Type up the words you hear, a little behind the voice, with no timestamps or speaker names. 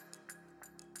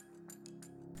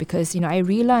because, I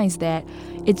realized that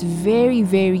it's very,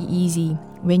 very easy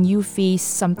when you face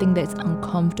something that's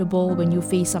uncomfortable, when you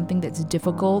face something that's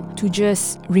difficult, to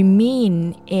just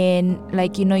remain in,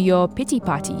 your pity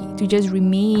party, to just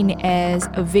remain as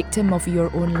a victim of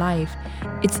your own life.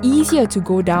 It's easier to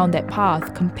go down that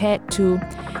path compared to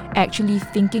actually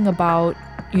thinking about,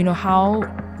 how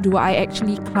do I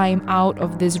actually climb out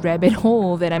of this rabbit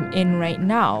hole that I'm in right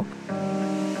now?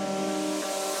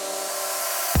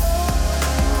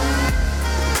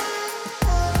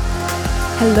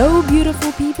 Hello,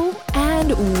 beautiful people,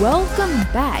 and welcome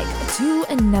back to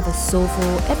another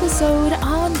soulful episode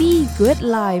on the Good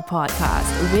Life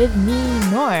podcast with me,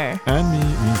 Noor. And me,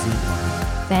 Mizi.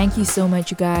 Thank you so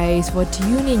much, you guys, for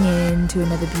tuning in to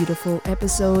another beautiful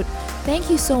episode. Thank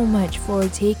you so much for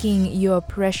taking your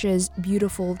precious,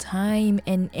 beautiful time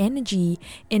and energy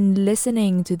in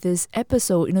listening to this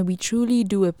episode. We truly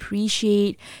do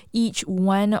appreciate each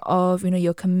one of,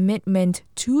 your commitment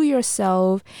to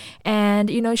yourself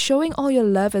and, showing all your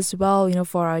love as well,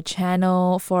 for our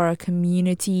channel, for our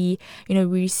community. We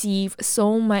receive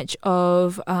so much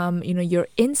of, your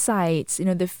insights,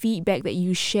 the feedback that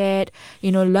you shared,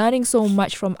 learning so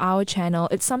much from our channel.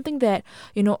 It's something that,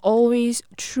 always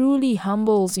truly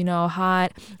humbles, our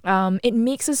heart. It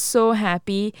makes us so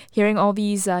happy hearing all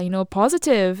these,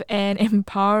 positive and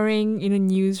empowering,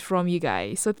 news from you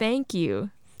guys. So thank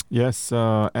you. Yes,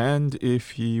 and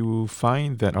if you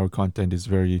find that our content is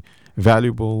very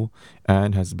valuable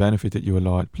and has benefited you a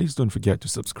lot, please don't forget to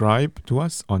subscribe to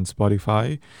us on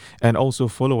Spotify and also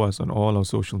follow us on all our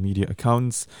social media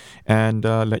accounts and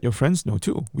let your friends know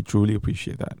too. We truly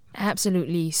appreciate that.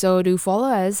 Absolutely. So do follow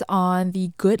us on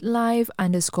the Good Life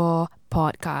 _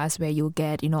 podcast, where you'll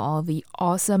get all the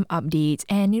awesome updates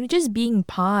and just being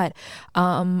part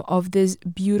of this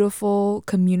beautiful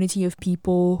community of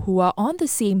people who are on the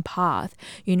same path,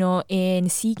 in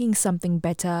seeking something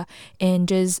better and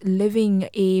just living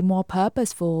a more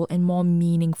purposeful and more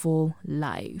meaningful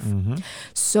life.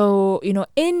 So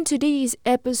in today's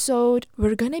episode,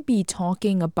 we're gonna be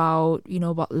talking about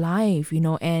about life,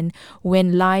 and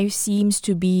when life seems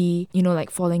to be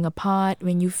falling apart,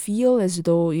 when you feel as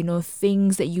though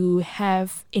things that you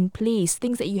have in place,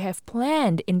 things that you have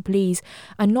planned in place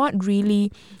are not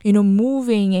really,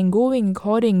 moving and going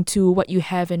according to what you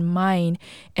have in mind.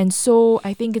 And so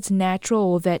I think it's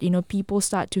natural that, people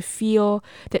start to feel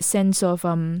that sense of,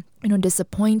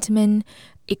 disappointment.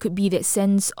 It could be that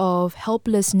sense of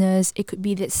helplessness. It could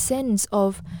be that sense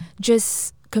of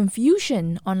just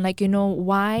confusion on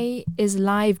why is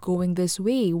life going this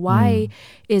way? Why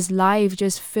is life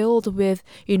just filled with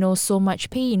so much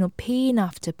pain, pain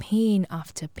after pain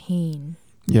after pain?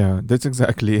 Yeah, that's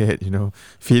exactly it.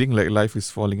 Feeling like life is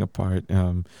falling apart.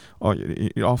 Or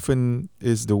it often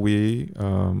is the way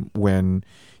when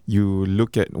you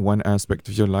look at one aspect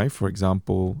of your life, for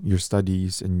example, your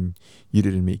studies, and you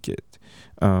didn't make it.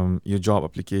 Your job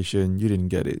application, you didn't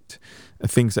get it.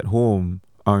 Things at home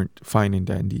aren't fine and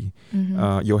dandy.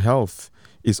 Your health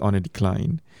is on a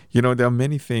decline. There are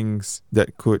many things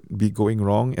that could be going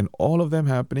wrong, and all of them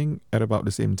happening at about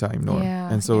the same time, Noor.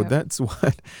 And so that's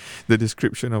what the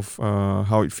description of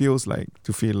how it feels like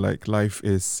to feel like life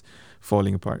is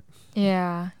falling apart.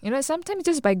 Yeah. Sometimes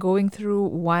just by going through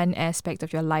one aspect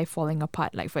of your life falling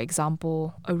apart, like for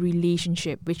example, a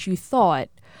relationship which you thought,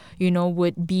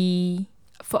 would be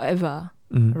forever.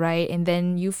 Right? And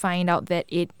then you find out that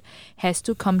it has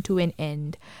to come to an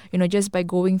end. Just by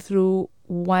going through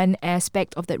one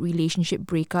aspect of that relationship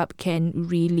breakup can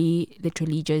really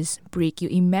literally just break you.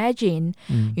 Imagine,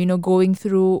 going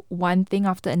through one thing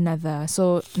after another.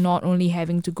 So not only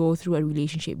having to go through a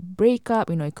relationship breakup,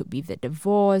 it could be the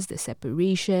divorce, the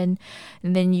separation,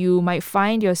 and then you might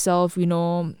find yourself,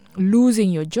 losing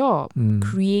your job,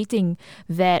 creating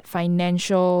that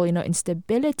financial,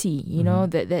 instability,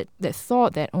 that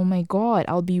thought that, oh my God,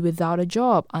 I'll be without a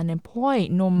job,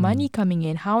 unemployed, no money coming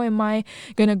in. How am I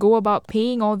going to go about paying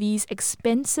all these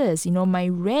expenses, my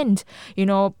rent,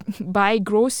 buy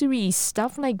groceries,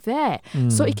 stuff like that.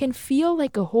 So it can feel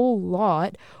like a whole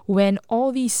lot when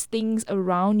all these things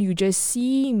around you just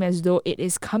seem as though it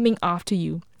is coming after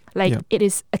you, it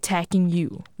is attacking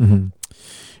you.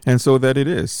 And so that it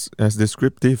is, as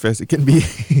descriptive as it can be.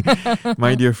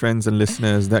 My dear friends and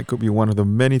listeners, that could be one of the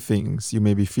many things you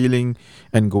may be feeling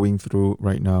and going through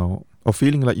right now, or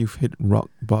feeling like you've hit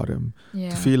rock bottom.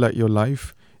 To feel like your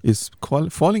life is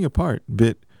falling apart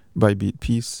bit by bit,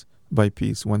 piece by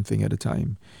piece, one thing at a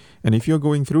time. And if you're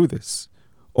going through this,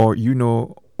 or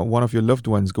one of your loved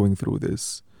ones going through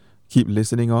this, keep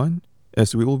listening on,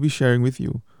 as we will be sharing with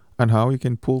you on how you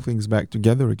can pull things back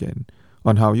together again,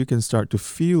 on how you can start to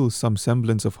feel some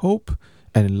semblance of hope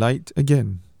and light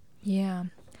again. Yeah.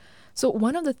 So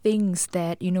one of the things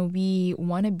that, we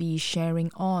want to be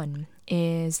sharing on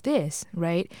is this,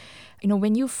 right?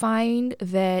 When you find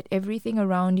that everything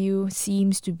around you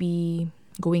seems to be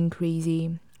going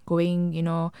crazy, going,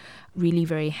 really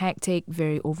very hectic,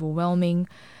 very overwhelming,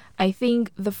 I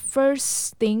think the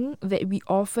first thing that we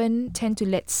often tend to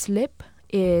let slip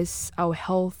is our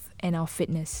health and our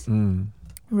fitness.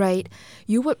 Right?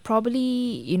 You would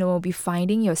probably, be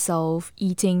finding yourself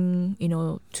eating,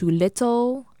 too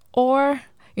little, or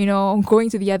going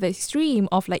to the other extreme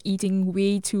of like eating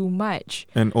way too much.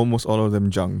 And almost all of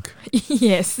them junk.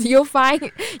 Yes, you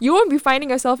won't be finding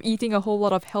yourself eating a whole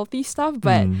lot of healthy stuff,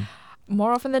 but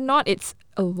more often than not, it's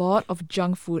a lot of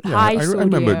junk food, high I sodium.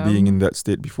 remember being in that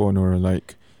state before, Nora,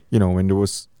 like, when there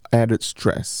was added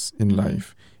stress in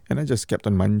life. And I just kept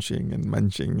on munching,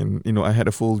 and I had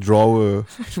a full drawer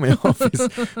in my office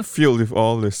filled with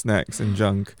all the snacks and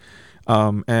junk.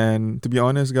 And to be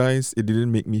honest, guys, it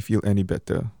didn't make me feel any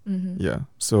better. Yeah.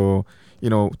 So,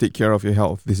 take care of your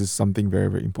health. This is something very,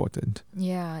 very important.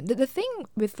 Yeah. The thing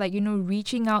with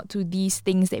reaching out to these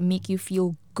things that make you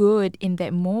feel good in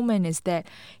that moment is that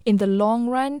in the long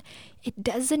run, it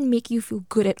doesn't make you feel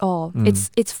good at all.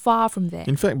 It's far from that.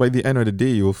 In fact, by the end of the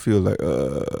day, you'll feel like,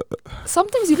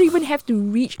 Sometimes you don't even have to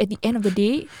reach at the end of the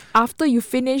day after you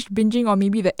finish binging on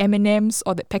maybe the M&Ms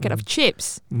or the packet of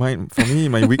chips. For me,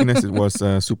 my weakness, it was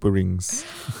super rings.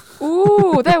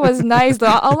 Ooh, that was nice though.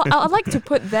 I'd like to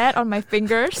put that on my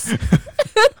fingers.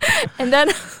 And then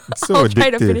It's so I'll addictive, try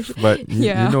to finish it. but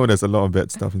you know there's a lot of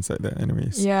bad stuff inside there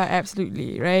anyways. Yeah,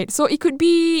 absolutely, right? So it could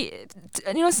be,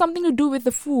 something to do with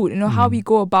the food, how we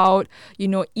go about,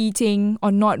 eating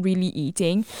or not really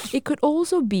eating. It could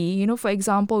also be, for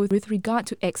example, with regard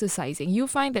to exercising. You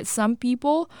find that some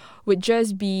people would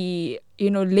just be,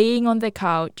 laying on the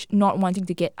couch, not wanting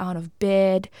to get out of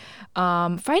bed,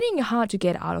 finding it hard to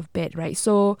get out of bed, right?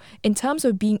 So in terms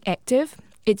of being active,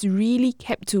 it's really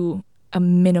kept to a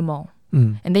minimal.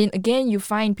 And then again, you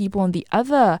find people on the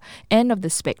other end of the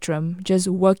spectrum just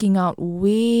working out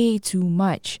way too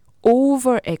much,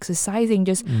 over exercising,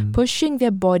 just pushing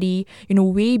their body,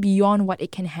 way beyond what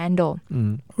it can handle,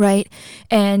 right?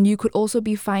 And you could also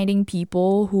be finding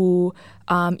people who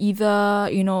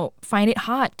either, find it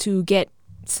hard to get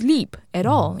sleep at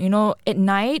all. At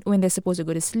night when they're supposed to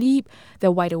go to sleep,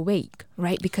 they're wide awake,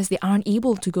 right? Because they aren't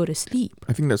able to go to sleep.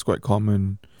 I think that's quite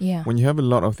common. Yeah. When you have a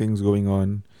lot of things going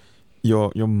on,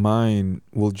 your mind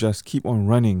will just keep on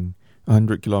running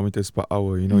 100 kilometers per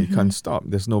hour. You can't stop.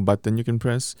 There's no button you can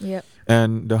press. Yep.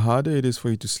 And the harder it is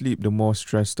for you to sleep, the more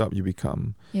stressed up you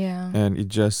become. Yeah. And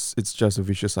it's just a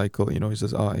vicious cycle. It's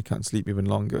just, I can't sleep even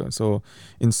longer. So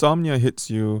insomnia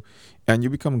hits you and you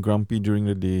become grumpy during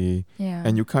the day. Yeah.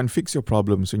 And you can't fix your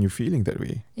problems when you're feeling that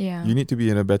way. Yeah. You need to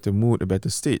be in a better mood, a better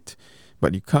state.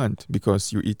 But you can't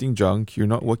because you're eating junk, you're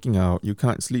not working out, you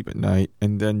can't sleep at night,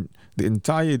 and then the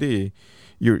entire day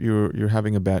you're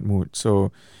having a bad mood.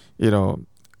 So,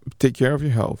 take care of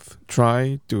your health.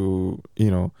 Try to,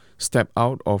 step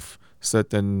out of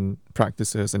certain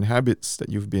practices and habits that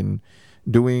you've been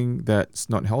doing that's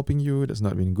not helping you, that's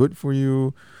not been good for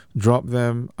you. Drop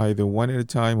them either one at a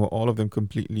time or all of them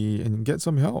completely and get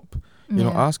some help.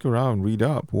 Ask around, read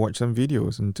up, watch some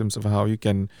videos in terms of how you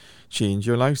can change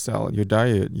your lifestyle, your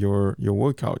diet, your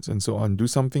workouts, and so on. Do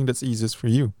something that's easiest for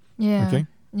you. Yeah. Okay?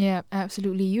 Yeah,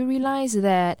 absolutely. You realize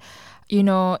that,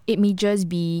 it may just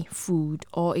be food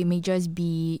or it may just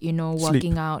be,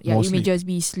 working out. Yeah, More it may sleep. just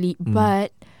be sleep.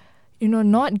 But,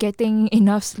 not getting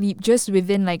enough sleep just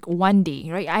within like one day,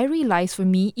 right? I realize for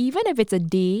me, even if it's a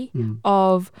day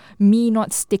of me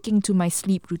not sticking to my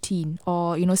sleep routine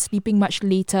or, sleeping much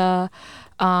later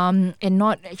and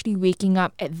not actually waking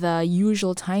up at the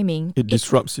usual timing. It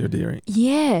disrupts your day, right?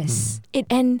 Yes.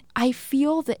 And I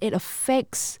feel that it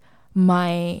affects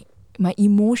my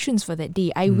emotions for that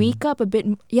day. I wake up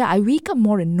I wake up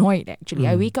more annoyed actually.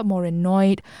 I wake up more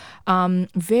annoyed, I'm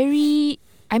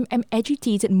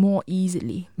agitated more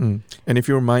easily. And if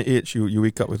you're my age, you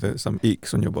wake up with some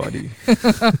aches on your body.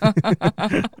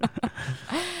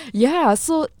 Yeah,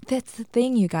 so that's the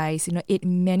thing, you guys. It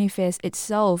manifests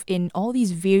itself in all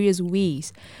these various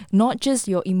ways. Not just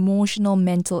your emotional,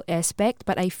 mental aspect,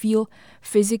 but I feel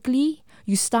physically,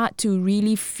 you start to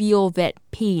really feel that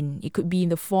pain. It could be in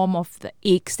the form of the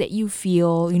aches that you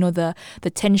feel, the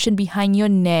tension behind your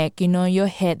neck, your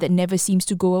head that never seems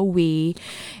to go away.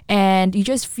 And you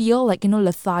just feel like,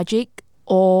 lethargic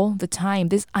all the time.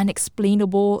 This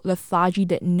unexplainable lethargy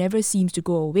that never seems to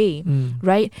go away,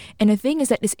 right? And the thing is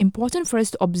that it's important for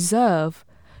us to observe,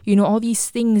 all these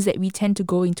things that we tend to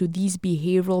go into, these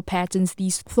behavioral patterns,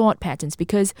 these thought patterns,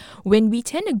 because when we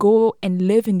tend to go and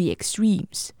live in the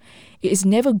extremes, it is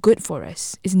never good for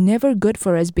us. It's never good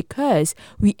for us because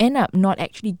we end up not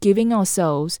actually giving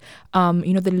ourselves,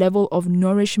 the level of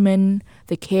nourishment,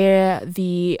 the care,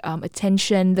 the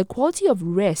attention, the quality of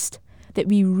rest that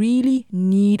we really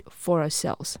need for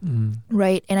ourselves,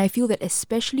 right? And I feel that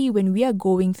especially when we are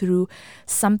going through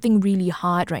something really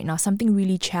hard right now, something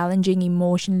really challenging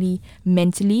emotionally,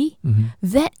 mentally,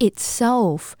 that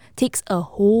itself takes a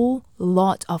whole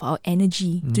lot of our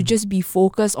energy to just be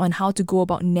focused on how to go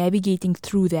about navigating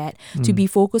through that, to be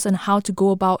focused on how to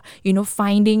go about,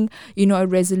 finding, a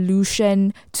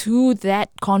resolution to that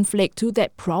conflict, to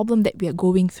that problem that we are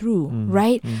going through,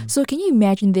 right? So can you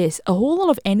imagine this? A whole lot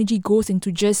of energy goes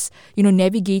into just,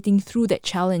 navigating through that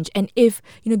challenge. And if,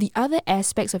 the other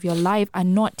aspects of your life are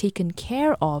not taken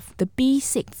care of, the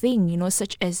basic thing,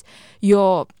 such as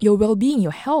your well-being,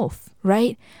 your health,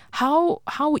 right? How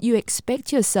would you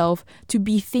expect yourself to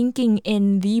be thinking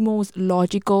in the most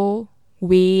logical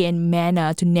way and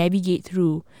manner to navigate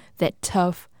through that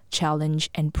tough challenge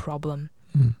and problem,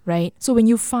 right? So when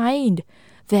you find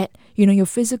that, your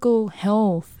physical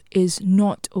health is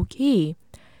not okay,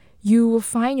 you will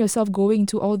find yourself going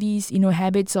to all these,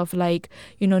 habits of like,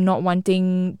 not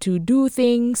wanting to do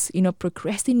things,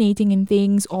 procrastinating in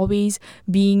things, always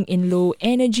being in low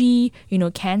energy,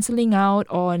 canceling out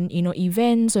on,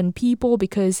 events, on people,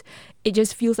 because it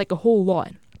just feels like a whole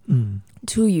lot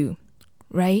to you,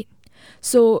 right?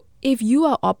 So if you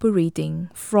are operating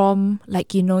from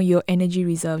like, your energy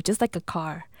reserve, just like a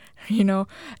car,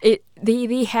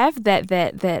 they have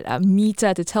that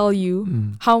meter to tell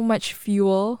you how much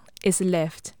fuel is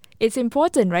left. It's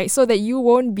important, right? So that you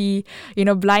won't be,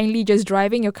 blindly just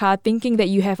driving your car thinking that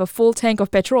you have a full tank of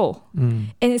petrol.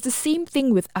 And it's the same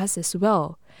thing with us as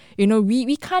well.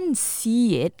 We can't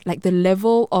see it, like the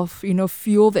level of,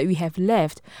 fuel that we have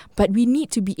left, but we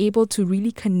need to be able to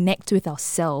really connect with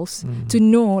ourselves to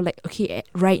know like, okay,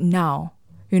 right now,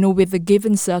 with the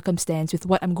given circumstance, with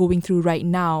what I'm going through right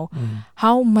now,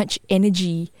 how much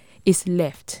energy is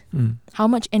left? How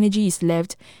much energy is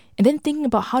left? And then thinking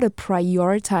about how to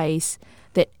prioritize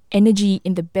that energy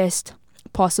in the best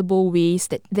possible ways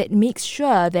that makes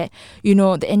sure that,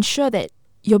 that ensure that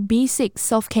your basic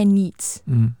self-care needs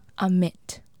are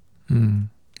met.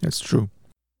 That's true.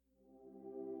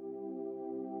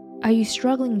 Are you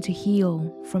struggling to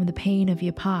heal from the pain of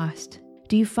your past?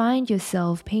 Do you find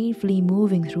yourself painfully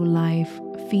moving through life,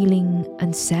 feeling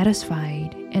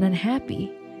unsatisfied and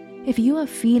unhappy? If you are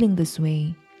feeling this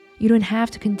way, you don't have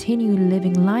to continue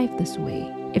living life this way.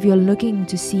 If you're looking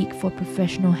to seek for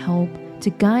professional help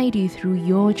to guide you through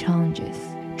your challenges,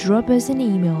 drop us an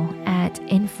email at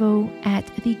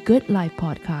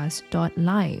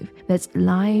info@thegoodlifepodcast.live. That's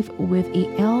live with a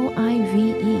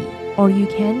LIVE. Or you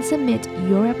can submit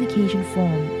your application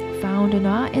form found on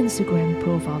our Instagram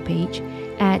profile page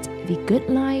at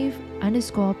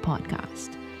thegoodlife_podcast.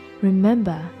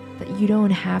 Remember that you don't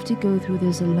have to go through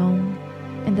this alone,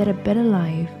 and that a better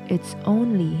life, it's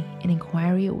only an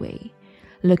inquiry away.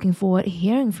 Looking forward to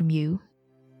hearing from you.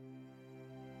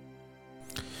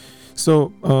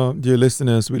 So, dear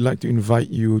listeners, we'd like to invite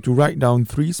you to write down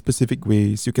 3 specific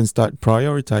ways you can start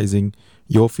prioritizing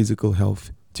your physical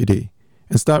health today,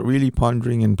 and start really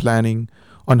pondering and planning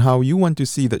on how you want to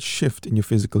see that shift in your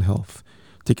physical health.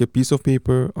 Take a piece of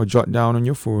paper or jot down on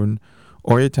your phone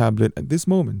or your tablet at this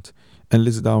moment and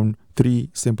list down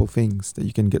 3 simple things that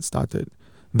you can get started.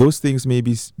 Those things may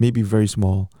be very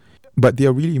small, but they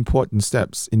are really important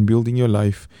steps in building your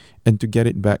life and to get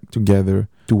it back together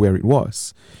to where it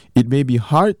was. It may be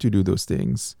hard to do those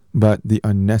things, but they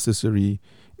are necessary.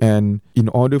 And in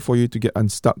order for you to get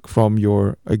unstuck from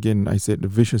your, again, I said the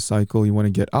vicious cycle, you want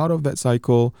to get out of that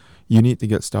cycle, you need to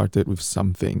get started with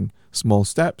something. Small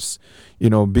steps,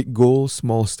 big goals,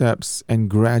 small steps, and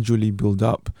gradually build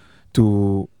up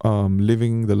to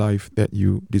living the life that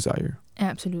you desire.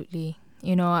 Absolutely.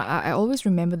 I always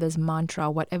remember this mantra: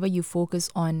 whatever you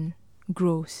focus on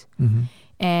grows.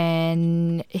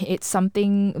 And it's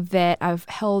something that I've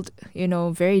held,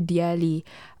 very dearly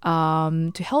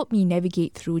to help me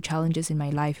navigate through challenges in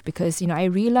my life. Because, I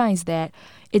realize that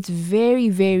it's very,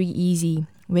 very easy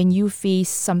when you face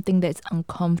something that's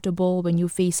uncomfortable, when you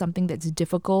face something that's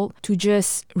difficult, to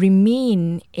just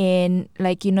remain in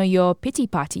your pity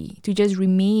party, to just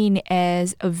remain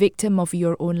as a victim of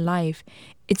your own life.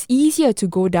 It's easier to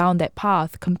go down that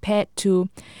path compared to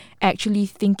actually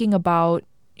thinking about,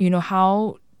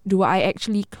 how do I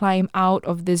actually climb out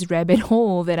of this rabbit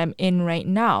hole that I'm in right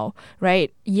now,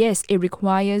 right? Yes, it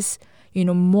requires,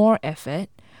 more effort,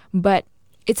 but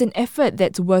it's an effort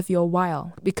that's worth your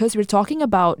while, because we're talking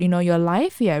about, your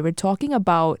life here. We're talking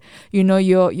about,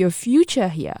 your future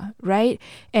here, right?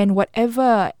 And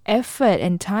whatever effort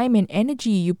and time and energy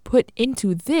you put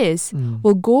into this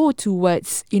will go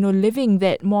towards, living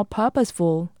that more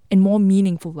purposeful and more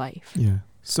meaningful life. Yeah.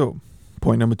 So,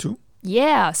 point number 2.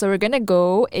 Yeah, so we're gonna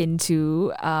go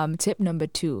into tip number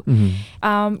 2.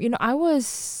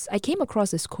 I came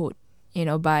across this quote,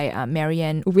 by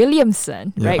Marianne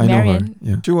Williamson, Yeah, right? I know her. Marianne.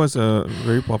 Yeah. She was a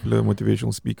very popular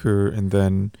motivational speaker, and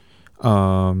then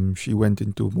she went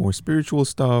into more spiritual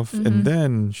stuff, and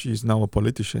then she's now a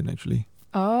politician, actually.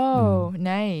 Oh,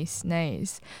 nice.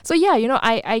 So yeah,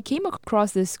 I came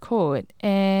across this quote,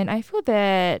 and I feel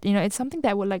that, it's something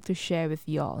that I would like to share with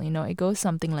y'all. It goes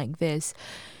something like this.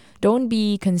 Don't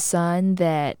be concerned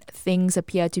that things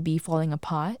appear to be falling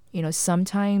apart.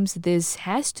 Sometimes this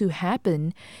has to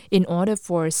happen in order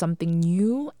for something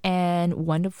new and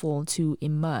wonderful to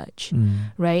emerge,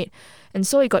 right? And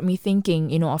so it got me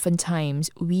thinking, oftentimes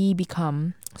we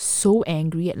become so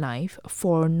angry at life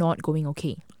for not going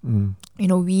okay.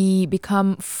 We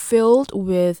become filled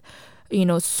with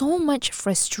so much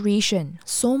frustration,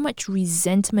 so much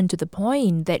resentment, to the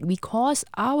point that we cause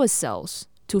ourselves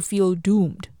to feel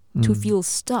doomed, to feel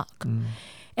stuck.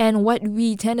 And what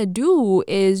we tend to do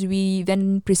is we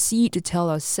then proceed to tell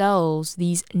ourselves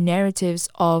these narratives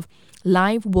of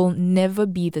life will never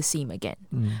be the same again.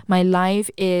 My life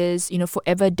is,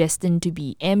 forever destined to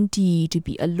be empty, to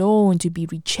be alone, to be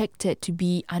rejected, to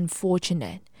be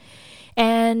unfortunate.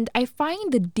 And I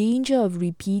find the danger of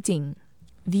repeating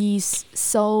these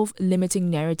self-limiting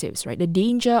narratives, right? The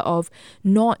danger of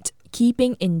not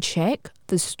keeping in check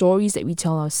the stories that we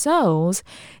tell ourselves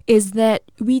is that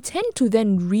we tend to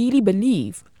then really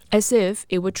believe as if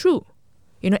it were true,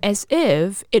 as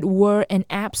if it were an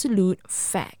absolute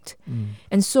fact.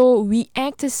 And so we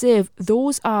act as if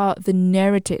those are the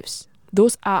narratives.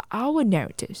 Those are our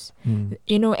narratives,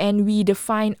 and we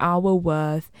define our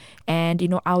worth and,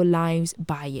 our lives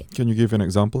by it. Can you give an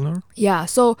example now? Yeah.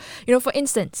 So, for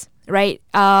instance, right,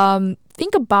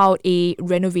 think about a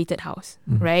renovated house,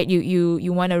 right?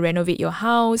 You want to renovate your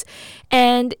house.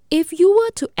 And if you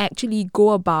were to actually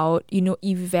go about,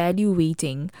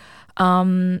 evaluating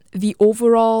the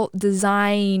overall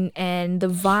design and the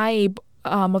vibe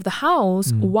of the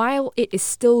house while it is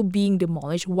still being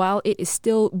demolished, while it is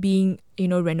still being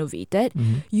renovated,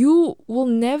 you will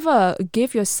never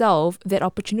give yourself that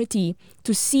opportunity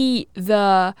to see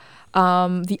the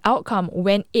outcome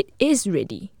when it is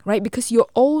ready, right? Because you're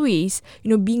always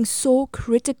being so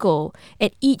critical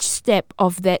at each step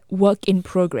of that work in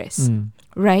progress,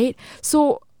 right?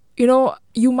 So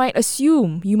you might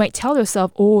assume, you might tell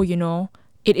yourself,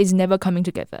 it is never coming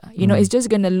together. It's just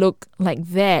going to look like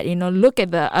that. Look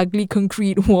at the ugly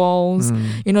concrete walls.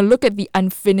 Look at the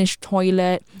unfinished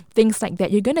toilet, things like that.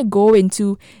 You're going to go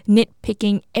into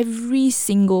nitpicking every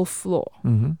single flaw,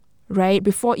 right?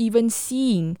 Before even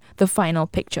seeing the final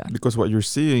picture. Because what you're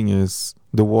seeing is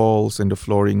the walls and the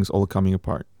floorings all coming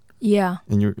apart. Yeah.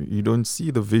 And you don't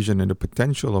see the vision and the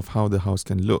potential of how the house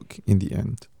can look in the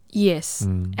end. Yes,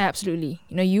 absolutely.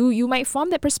 You might form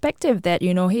that perspective that,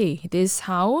 hey, this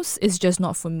house is just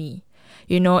not for me.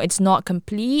 It's not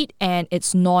complete and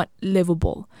it's not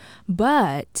livable.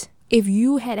 But if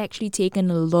you had actually taken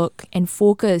a look and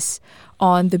focus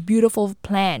on the beautiful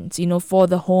plans, for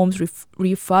the home's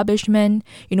refurbishment,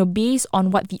 based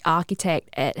on what the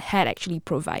architect had actually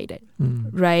provided,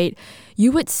 right?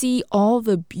 You would see all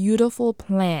the beautiful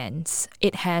plans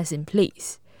it has in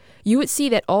place. You would see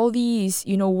that all these,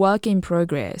 work in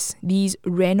progress, these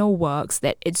reno works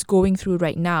that it's going through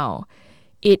right now,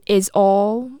 it is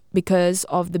all because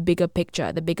of the bigger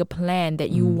picture, the bigger plan that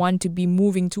you want to be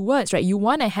moving towards, right? You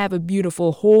want to have a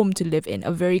beautiful home to live in,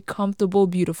 a very comfortable,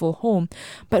 beautiful home.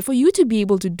 But for you to be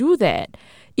able to do that,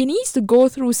 it needs to go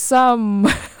through some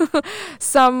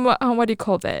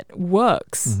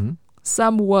works.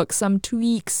 Some work, some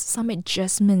tweaks, some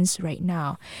adjustments right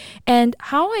now. And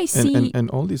how I see... And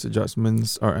all these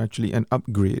adjustments are actually an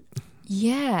upgrade.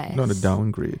 Yes. Not a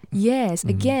downgrade. Yes.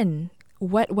 Again,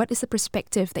 what is the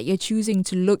perspective that you're choosing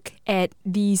to look at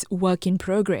these work in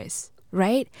progress,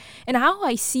 right? And how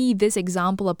I see this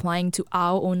example applying to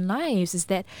our own lives is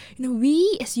that,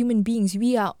 we as human beings,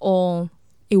 we are all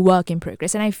a work in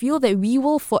progress. And I feel that we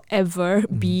will forever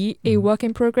be a work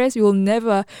in progress. We will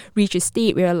never reach a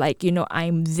state where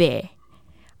I'm there.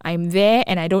 I'm there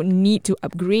and I don't need to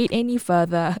upgrade any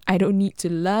further. I don't need to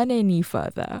learn any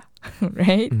further,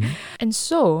 right? And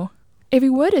so, if we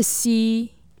were to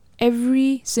see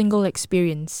every single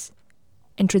experience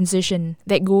and transition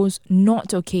that goes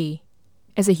not okay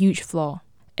as a huge flaw,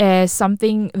 as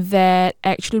something that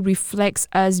actually reflects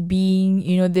us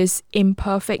being, this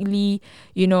imperfectly,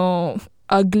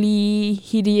 ugly,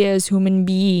 hideous human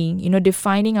being,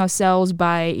 defining ourselves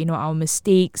by, our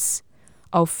mistakes,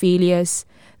 our failures,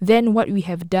 then what we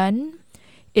have done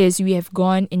is we have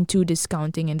gone into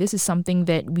discounting. And this is something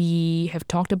that we have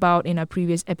talked about in our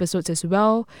previous episodes as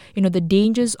well. The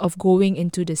dangers of going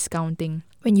into discounting.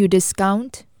 When you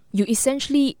discount, you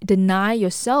essentially deny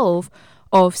yourself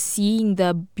of seeing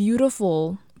the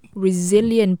beautiful,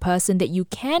 resilient person that you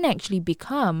can actually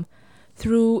become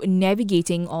through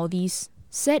navigating all these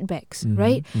setbacks,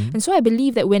 right? And so I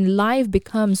believe that when life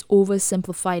becomes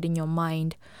oversimplified in your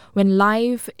mind, when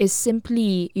life is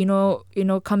simply,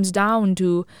 comes down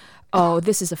to, oh,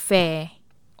 this is a fair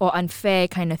or unfair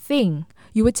kind of thing,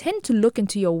 you would tend to look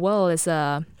into your world as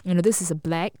this is a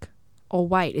black or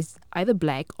white. It's either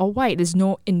black or white. There's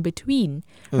no in between,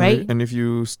 right? And if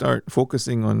you start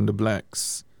focusing on the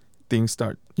blacks,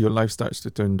 your life starts to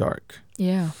turn dark.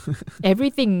 Yeah.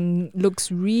 Everything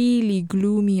looks really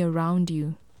gloomy around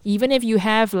you. Even if you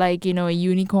have a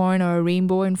unicorn or a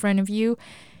rainbow in front of you,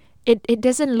 it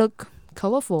doesn't look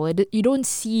colorful. You don't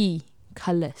see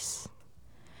colors.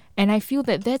 And I feel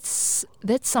that that's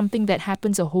something that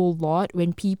happens a whole lot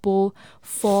when people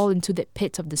fall into that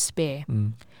pit of despair,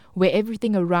 where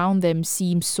everything around them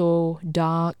seems so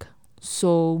dark,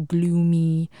 so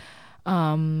gloomy,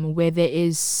 where there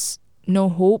is no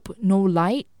hope, no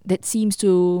light that seems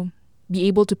to be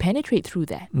able to penetrate through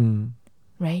that,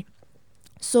 right?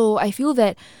 So I feel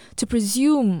that to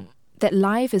presume that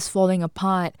life is falling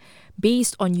apart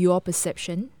based on your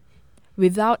perception,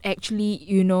 without actually,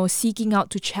 seeking out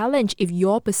to challenge if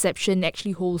your perception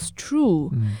actually holds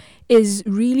true, is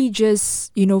really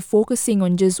just, focusing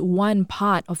on just one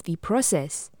part of the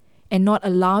process and not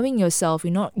allowing yourself,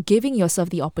 you're not giving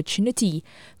yourself the opportunity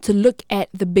to look at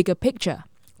the bigger picture,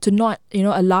 to not,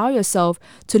 allow yourself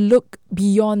to look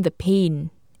beyond the pain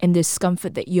and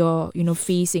discomfort that you're,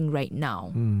 facing right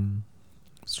now.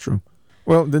 It's true.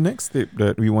 Well, the next tip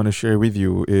that we want to share with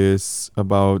you is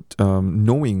about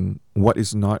knowing what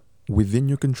is not within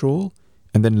your control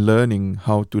and then learning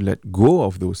how to let go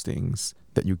of those things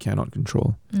that you cannot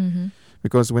control.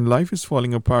 Because when life is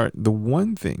falling apart, the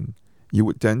one thing you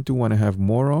would tend to want to have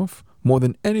more of, more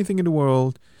than anything in the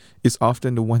world, is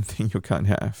often the one thing you can't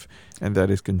have, and that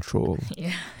is control.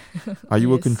 Yeah. Are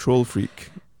you a control freak?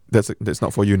 That's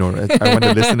not for you, Nora. I want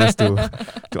the listeners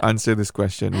to answer this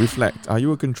question. Reflect. Are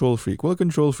you a control freak? Well, a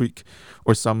control freak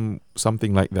or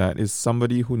something like that is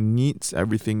somebody who needs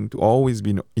everything to always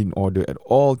be in order at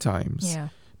all times. Yeah.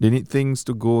 They need things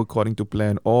to go according to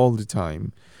plan all the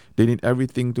time. They need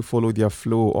everything to follow their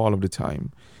flow all of the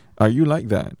time. Are you like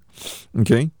that?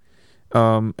 Okay.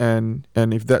 And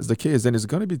if that's the case, then it's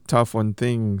going to be tough on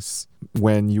things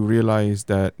when you realize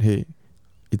that, hey,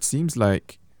 it seems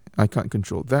like I can't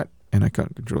control that and I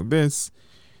can't control this.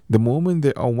 The moment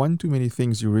there are one too many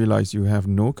things you realize you have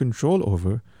no control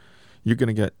over, you're going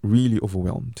to get really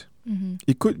overwhelmed.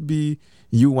 It could be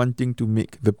you wanting to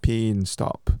make the pain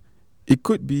stop. It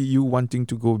could be you wanting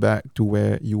to go back to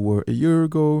where you were a year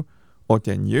ago or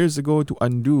 10 years ago to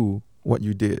undo what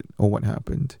you did or what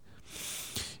happened.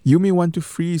 You may want to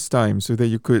freeze time so that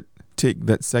you could take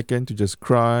that second to just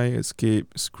cry,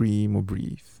 escape, scream, or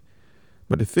breathe.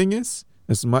 But the thing is,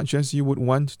 as much as you would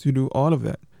want to do all of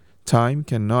that, time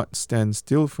cannot stand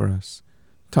still for us.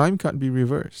 Time can't be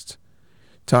reversed.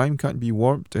 Time can't be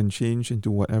warped and changed into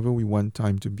whatever we want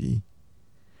time to be.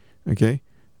 Okay?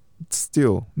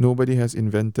 Still, nobody has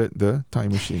invented the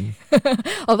time machine.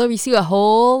 Although we see a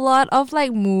whole lot of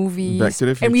movies, Back to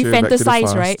the Future, and we Back to the fantasize,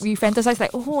 Past. right? We fantasize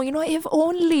if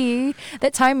only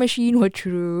that time machine were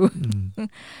true,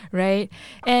 right?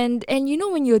 And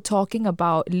when you're talking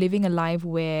about living a life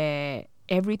where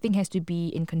everything has to be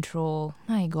in control,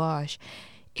 my gosh,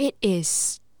 it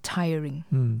is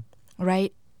tiring,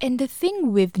 right? And the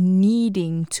thing with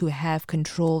needing to have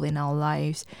control in our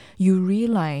lives, you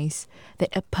realize that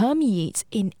it permeates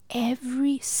in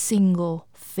every single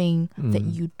thing that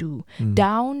you do,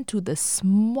 down to the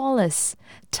smallest,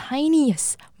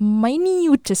 tiniest,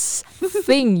 minutest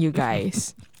thing, you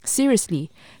guys. Seriously,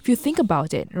 if you think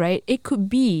about it, right? It could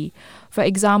be, for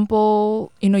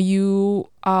example, you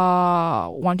are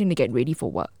wanting to get ready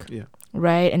for work. Yeah.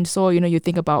 Right? And so, you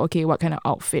think about, okay, what kind of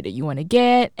outfit that you want to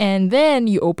get. And then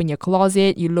you open your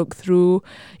closet, you look through,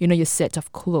 your set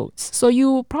of clothes. So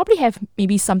you probably have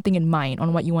maybe something in mind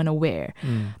on what you want to wear.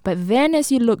 But then as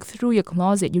you look through your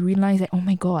closet, you realize that, oh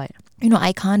my God,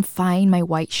 I can't find my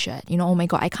white shirt. Oh my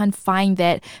God, I can't find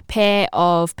that pair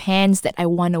of pants that I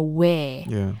want to wear.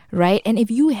 Yeah. Right? And if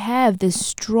you have this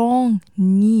strong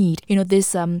need,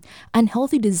 this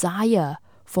unhealthy desire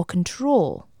for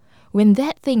control, when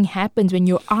that thing happens, when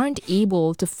you aren't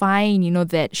able to find,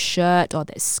 that shirt or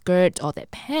that skirt or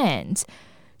that pants,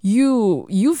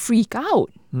 you freak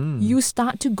out. You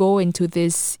start to go into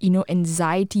this,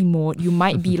 anxiety mode. You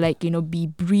might be like, be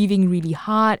breathing really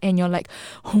hard, and you're like,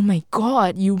 oh my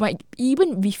God, you might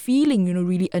even be feeling,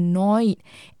 really annoyed,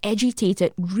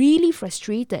 agitated, really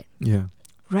frustrated. Yeah.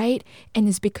 Right? And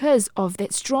it's because of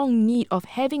that strong need of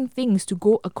having things to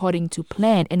go according to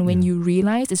plan. And when you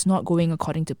realize it's not going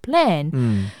according to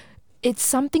plan, it's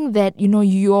something that,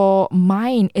 your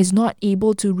mind is not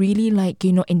able to really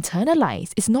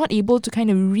internalize. It's not able to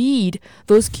kind of read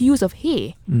those cues of,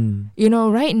 hey,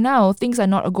 right now things are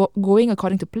not going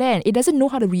according to plan. It doesn't know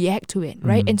how to react to it,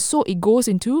 right? And so it goes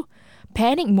into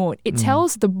panic mode. It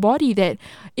tells the body that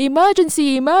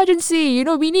emergency,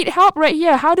 we need help right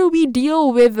here. How do we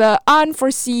deal with the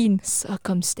unforeseen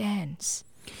circumstance?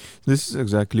 This is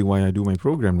exactly why I do my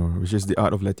program, Nora, which is the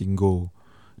art of letting go.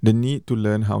 The need to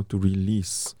learn how to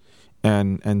release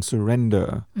and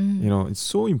surrender. It's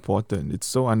so important. It's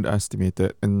so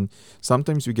underestimated. And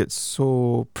sometimes we get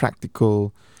so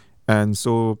practical and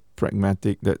so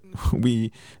pragmatic that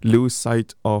we lose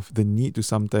sight of the need to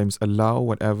sometimes allow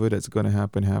whatever that's going to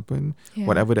happen,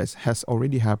 whatever that has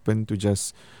already happened, to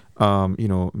just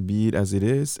be it as it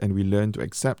is, and we learn to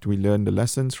accept, we learn the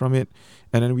lessons from it,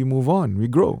 and then we move on, we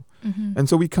grow. And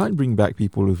so we can't bring back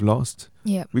people we've lost.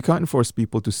 We can't force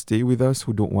people to stay with us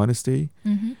who don't want to stay.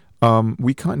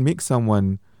 We can't make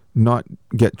someone not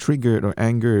get triggered or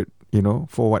angered,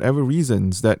 for whatever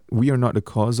reasons that we are not the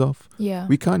cause of.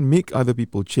 We can't make other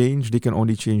people change. They can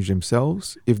only change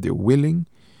themselves if they're willing,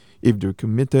 if they're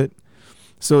committed.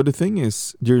 So the thing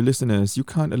is, dear listeners, you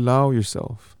can't allow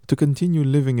yourself to continue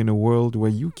living in a world where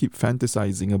you keep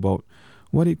fantasizing about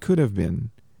what it could have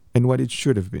been and what it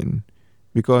should have been.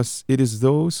 Because it is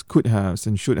those could haves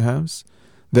and should haves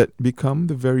that become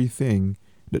the very thing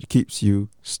that keeps you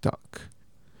stuck.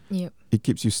 It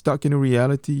keeps you stuck in a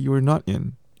reality you are not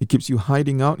in. It keeps you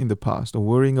hiding out in the past or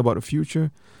worrying about a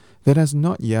future that has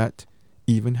not yet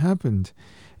even happened.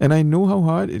 And I know how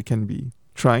hard it can be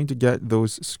trying to get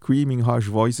those screaming harsh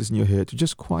voices in your head to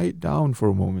just quiet down for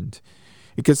a moment.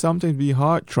 It can sometimes be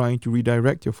hard trying to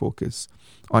redirect your focus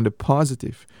on the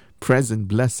positive, present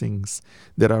blessings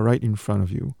that are right in front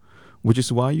of you, which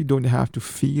is why you don't have to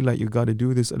feel like you got to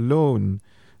do this alone.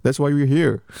 That's why we're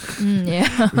here.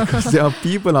 Because there are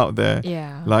people out there,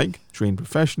 like trained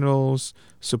professionals,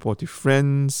 supportive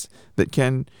friends, that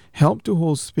can help to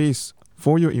hold space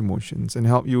for your emotions and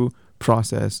help you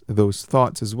process those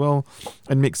thoughts as well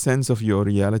and make sense of your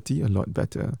reality a lot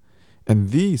better. And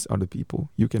these are the people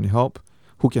you can help,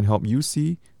 who can help you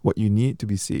see what you need to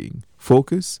be seeing.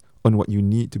 Focus on what you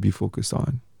need to be focused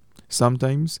on.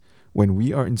 Sometimes when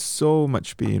we are in so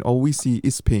much pain, all we see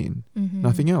is pain,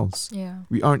 nothing else.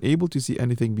 We aren't able to see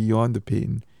anything beyond the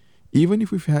pain. Even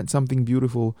if we've had something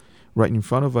beautiful right in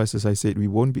front of us, as I said, we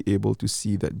won't be able to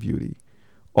see that beauty.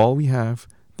 All we have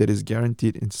that is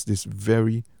guaranteed is this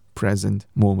very present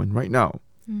moment right now.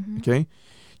 Okay?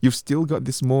 You've still got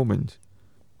this moment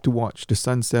to watch the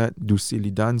sunset, do silly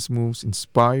dance moves,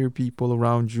 inspire people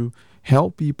around you,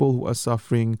 help people who are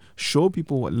suffering, show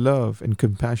people what love and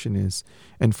compassion is,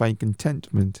 and find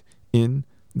contentment in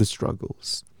the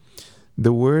struggles.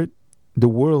 The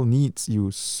world needs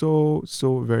you so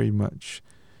very much.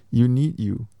 You need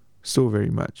you so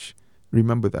very much.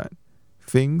 Remember that.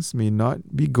 Things may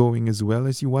not be going as well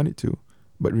as you want it to,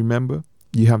 but remember,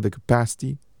 you have the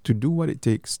capacity to do what it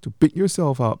takes to pick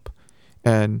yourself up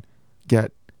and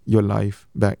get your life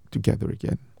back together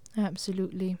again.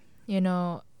 Absolutely.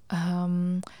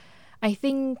 I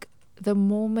think the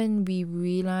moment we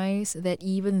realize that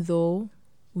even though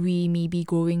we may be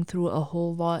going through a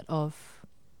whole lot of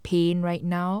pain right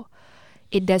now,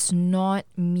 it does not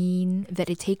mean that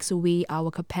it takes away our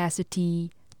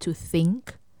capacity to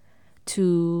think,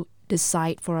 to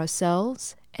decide for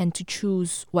ourselves, and to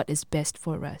choose what is best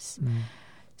for us.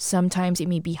 Sometimes it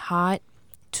may be hard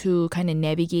to kind of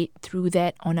navigate through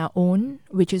that on our own,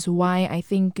 which is why I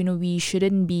think, we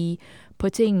shouldn't be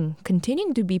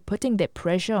continuing to be putting that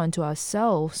pressure onto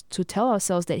ourselves to tell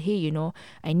ourselves that, hey,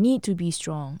 I need to be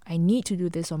strong. I need to do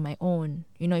this on my own.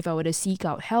 If I were to seek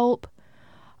out help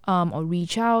or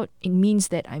reach out, it means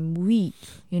that I'm weak.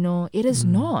 It is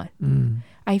not.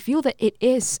 I feel that it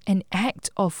is an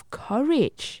act of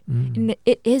courage. And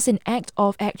it is an act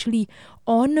of actually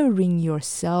honoring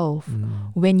yourself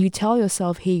when you tell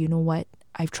yourself, hey, you know what?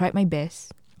 I've tried my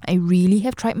best. I really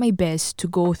have tried my best to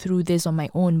go through this on my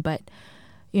own, but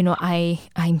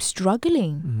I'm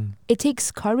struggling. Mm. It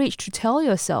takes courage to tell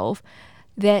yourself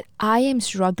that I am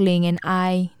struggling and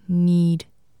I need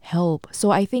help.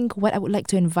 So I think what I would like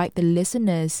to invite the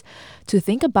listeners to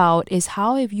think about is,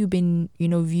 how have you been,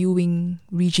 viewing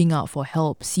reaching out for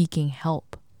help, seeking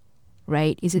help,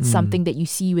 right? Is it something that you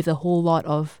see with a whole lot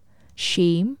of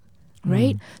shame,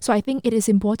 right? So I think it is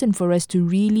important for us to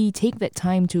really take that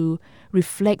time to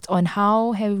reflect on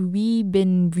how have we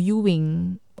been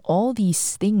viewing all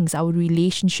these things, our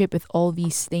relationship with all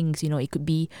these things. It could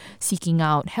be seeking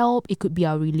out help, it could be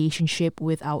our relationship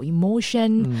with our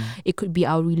emotion, it could be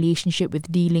our relationship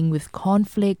with dealing with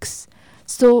conflicts.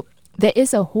 So there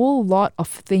is a whole lot of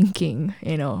thinking,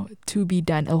 to be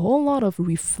done, a whole lot of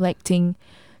reflecting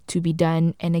to be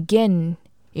done. And again,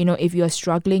 if you're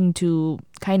struggling to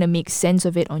kind of make sense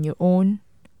of it on your own,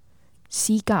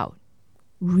 seek out,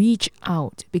 reach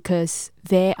out, because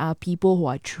there are people who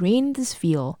are trained in this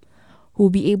field who will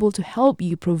be able to help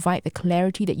you provide the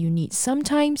clarity that you need.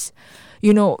 Sometimes,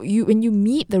 when you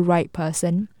meet the right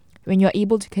person, when you're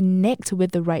able to connect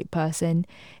with the right person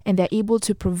and they're able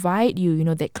to provide you,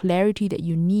 that clarity that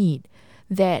you need,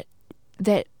 that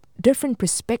different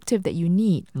perspective that you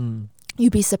need,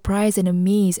 you'd be surprised and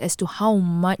amazed as to how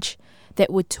much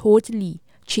that would totally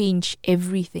change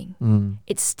everything.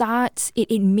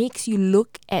 It makes you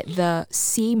look at the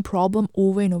same problem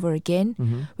over and over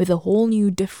again with a whole new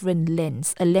different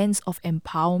lens, a lens of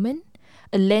empowerment,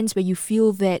 a lens where you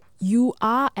feel that you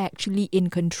are actually in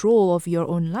control of your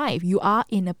own life. You are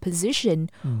in a position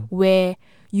where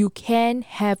you can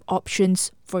have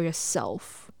options for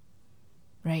yourself,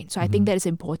 right? So I think that is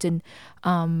important,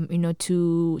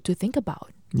 to think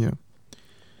about. Yeah.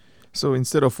 So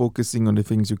instead of focusing on the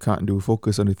things you can't do,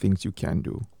 focus on the things you can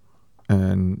do.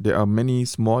 And there are many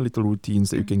small little routines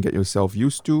that you can get yourself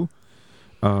used to.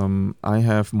 I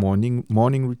have morning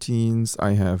routines.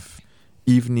 I have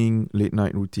evening, late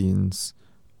night routines.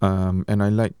 And I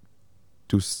like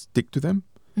to stick to them.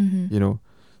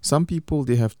 Some people,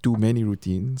 they have too many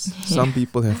routines. Some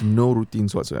people have no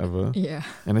routines whatsoever. Yeah.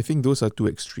 And I think those are two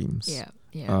extremes. Yeah.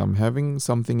 Having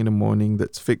something in the morning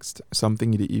that's fixed,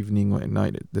 something in the evening or at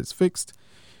night that's fixed,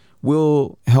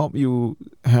 will help you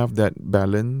have that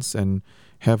balance and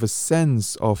have a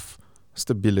sense of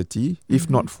stability, if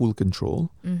not full control.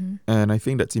 And I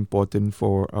think that's important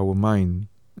for our mind.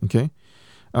 Okay.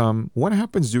 What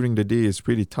happens during the day is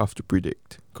pretty tough to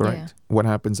predict, correct? Yeah. What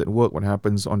happens at work, what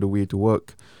happens on the way to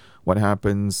work, what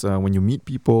happens when you meet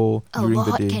people during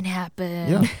the day. A lot can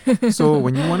happen. Yeah. So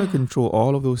when you want to control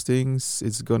all of those things,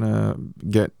 it's gonna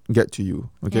get to you.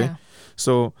 Okay. Yeah.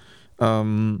 So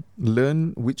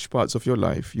learn which parts of your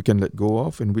life you can let go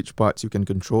of and which parts you can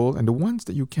control, and the ones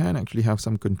that you can actually have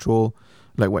some control,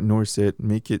 like what Noor said,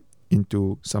 make it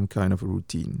into some kind of a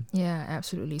routine. Yeah,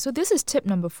 absolutely. So this is tip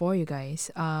number 4, you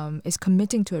guys, is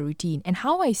committing to a routine. And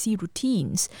how I see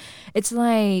routines, it's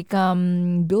like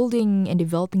building and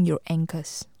developing your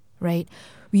anchors, right?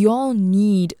 We all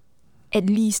need at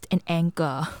least an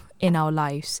anchor in our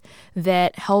lives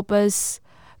that help us,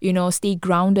 stay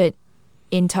grounded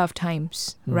in tough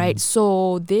times, right?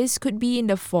 So this could be in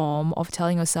the form of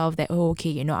telling yourself that, I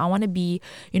want to be,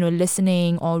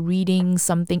 listening or reading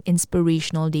something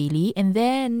inspirational daily, and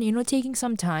then, taking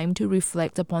some time to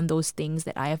reflect upon those things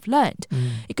that I have learned.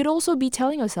 It could also be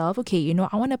telling yourself,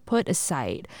 I want to put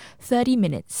aside 30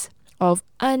 minutes of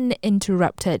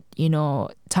uninterrupted,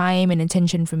 time and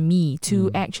attention from me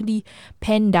to actually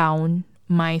pen down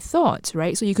my thoughts,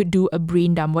 right? So you could do a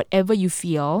brain dump, whatever you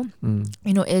feel,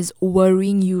 is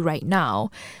worrying you right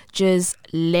now. Just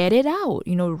let it out,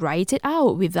 write it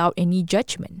out without any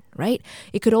judgment, right?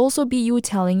 It could also be you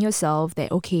telling yourself that,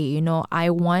 I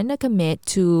want to commit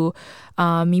to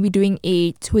maybe doing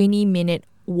a 20-minute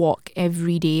walk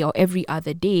every day or every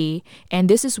other day, and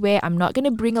this is where I'm not going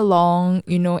to bring along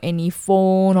any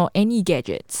phone or any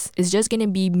gadgets. It's just going to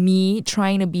be me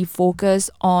trying to be focused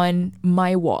on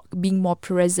my walk, being more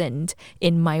present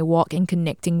in my walk and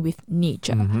connecting with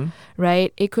nature,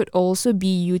 right? It could also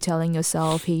be you telling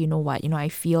yourself, hey, you know what, I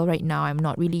feel right now I'm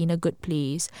not really in a good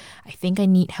place. I think I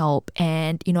need help,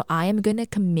 and I am going to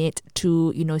commit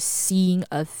to seeing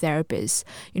a therapist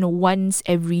once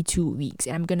every 2 weeks,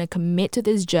 and I'm going to commit to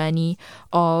this journey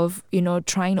of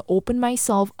trying to open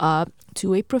myself up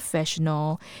to a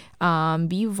professional,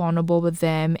 be vulnerable with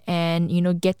them, and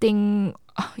getting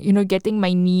getting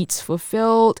my needs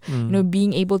fulfilled, Mm.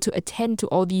 being able to attend to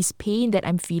all these pain that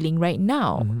I'm feeling right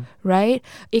now, Mhm. right?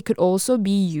 It could also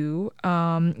be you,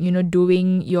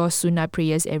 doing your sunnah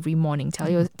prayers every morning,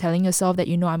 telling yourself that,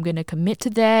 I'm going to commit to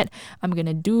that, I'm going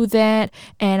to do that,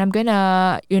 and I'm going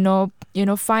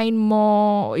to, find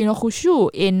more, khushu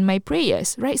in my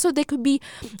prayers, right? So there could be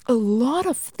a lot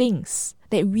of things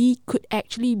that we could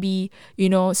actually be,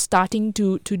 starting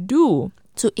to do,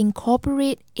 to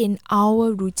incorporate in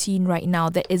our routine right now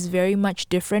that is very much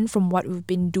different from what we've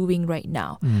been doing right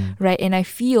now, Mm. right? And I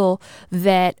feel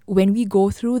that when we go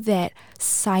through that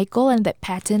cycle and that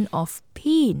pattern of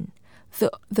pain,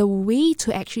 the way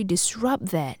to actually disrupt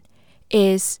that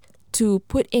is to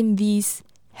put in these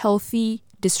healthy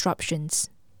disruptions.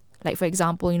 Like, for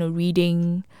example,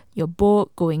 reading your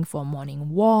book, going for a morning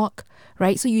walk,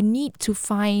 right? So you need to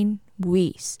find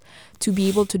ways to be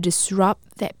able to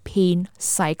disrupt that pain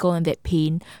cycle and that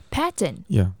pain pattern.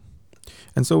 Yeah.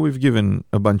 And so we've given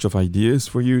a bunch of ideas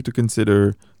for you to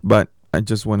consider, but I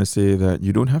just want to say that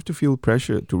you don't have to feel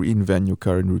pressure to reinvent your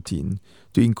current routine,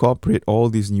 to incorporate all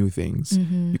these new things.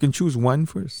 Mm-hmm. You can choose one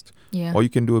first, Yeah. or you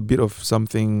can do a bit of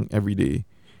something every day.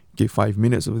 Okay, 5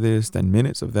 minutes of this, 10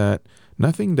 minutes of that.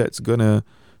 Nothing that's going to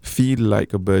feel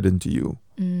like a burden to you.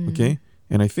 Okay?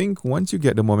 And I think once you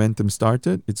get the momentum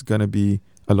started, it's going to be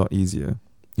a lot easier.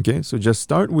 Okay? So just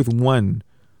start with one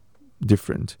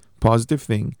different, positive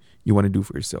thing you want to do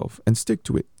for yourself and stick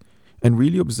to it. And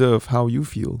really observe how you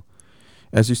feel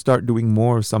as you start doing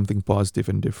more of something positive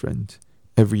and different.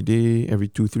 Every day, every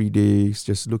 2-3 days,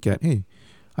 just look at, hey,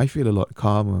 I feel a lot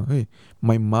calmer. Hey,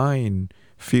 my mind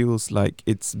feels like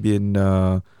it's been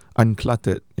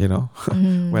uncluttered,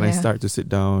 when I start to sit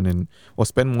down or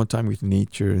spend more time with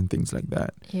nature and things like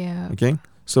that. Yeah. Okay?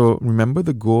 So remember,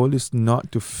 the goal is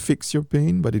not to fix your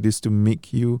pain, but it is to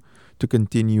make you to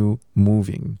continue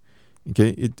moving. Okay?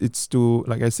 It's to,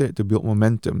 like I said, to build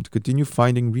momentum, to continue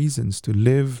finding reasons to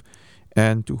live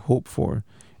and to hope for.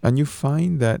 And you'll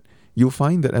find that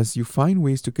as you find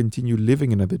ways to continue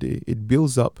living another day, it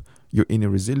builds up your inner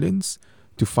resilience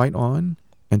to fight on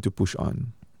and to push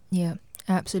on. Yeah,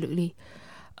 absolutely.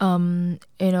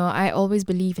 I always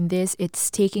believe in this. It's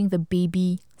taking the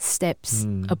baby steps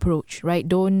approach, right?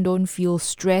 Don't feel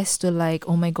stressed to like,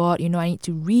 oh my God, I need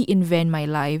to reinvent my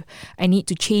life. I need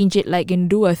to change it, like, and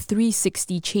do a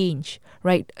 360 change,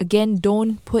 right? Again,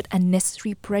 don't put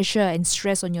unnecessary pressure and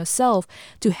stress on yourself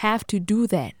to have to do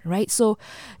that, right? So,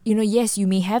 yes, you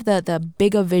may have the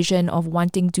bigger vision of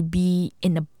wanting to be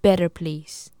in a better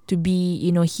place, to be,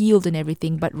 healed and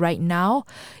everything. But right now,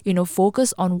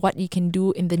 focus on what you can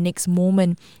do in the next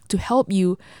moment to help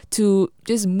you to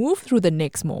just move through the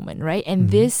next moment, right? And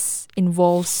this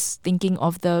involves thinking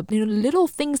of the, little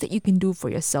things that you can do for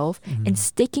yourself and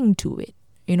sticking to it,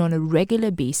 on a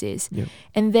regular basis. Yep.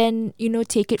 And then,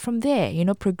 take it from there,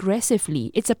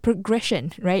 progressively. It's a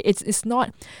progression, right? It's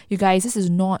not, you guys, this is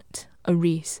not a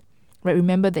race, right?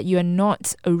 Remember that you are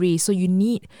not a race. So you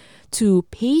need to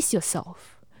pace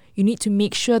yourself. You need to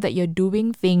make sure that you're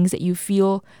doing things that you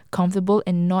feel comfortable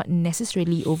and not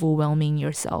necessarily overwhelming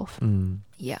yourself.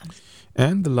 Yeah.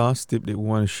 And the last tip that we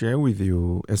want to share with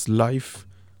you, as life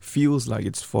feels like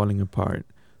it's falling apart,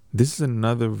 this is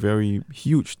another very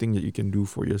huge thing that you can do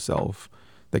for yourself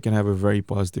that can have a very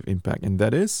positive impact. And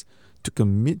that is to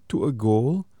commit to a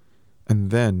goal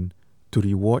and then to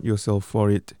reward yourself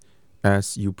for it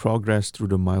as you progress through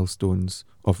the milestones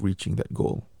of reaching that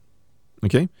goal.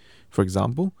 Okay? For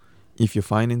example, if your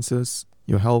finances,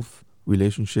 your health,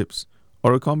 relationships,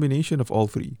 or a combination of all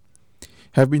three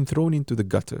have been thrown into the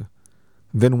gutter,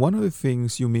 then one of the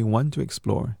things you may want to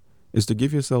explore is to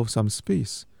give yourself some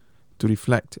space to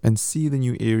reflect and see the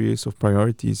new areas of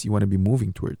priorities you want to be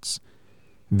moving towards.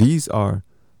 These are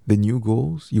the new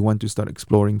goals you want to start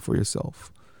exploring for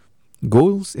yourself.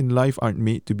 Goals in life aren't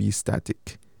made to be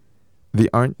static. They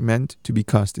aren't meant to be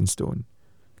cast in stone.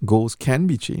 Goals can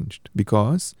be changed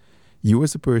because you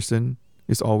as a person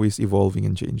is always evolving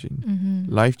and changing.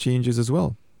 Life changes as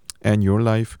well. And your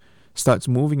life starts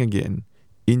moving again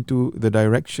into the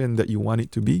direction that you want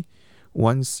it to be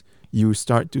once you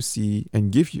start to see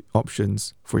and give you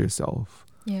options for yourself.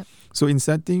 Yeah. So in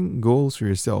setting goals for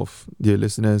yourself, dear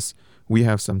listeners, we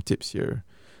have some tips here.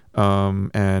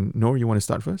 And Noor, you want to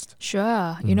start first? Sure.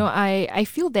 I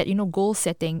feel that, goal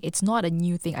setting, it's not a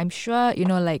new thing. I'm sure,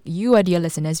 like you, our dear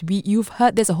listeners, you've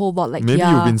heard this a whole lot. Like, maybe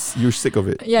you're sick of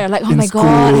it. Yeah, like, oh In my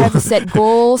God, I have to set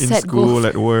goals, in set school, goals.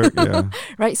 at work, yeah.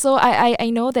 Right. So I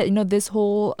know that, this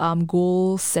whole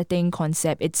goal setting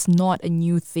concept, it's not a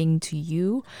new thing to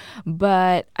you.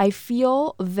 But I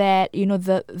feel that,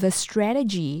 the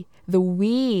strategy the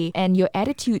way and your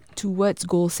attitude towards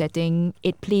goal setting,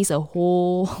 it plays a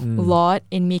whole lot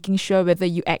in making sure whether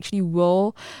you actually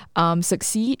will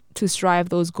succeed to strive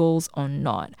those goals or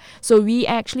not. So we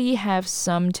actually have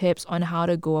some tips on how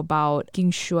to go about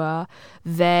making sure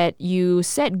that you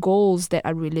set goals that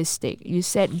are realistic. You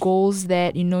set goals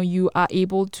that, you are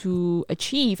able to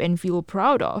achieve and feel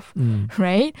proud of,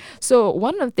 right? So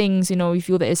one of the things, we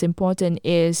feel that is important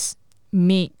is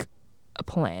make a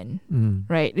plan,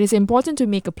 right? It's important to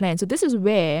make a plan. So this is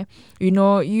where,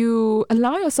 you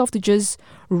allow yourself to just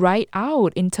write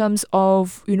out in terms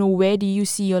of, where do you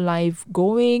see your life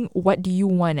going? What do you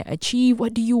want to achieve?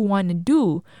 What do you want to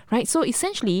do, right? So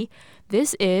essentially,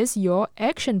 this is your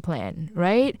action plan,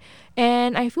 right?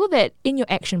 And I feel that in your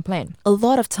action plan, a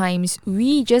lot of times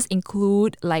we just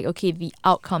include the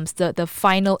outcomes, the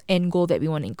final end goal that we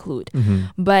want to include.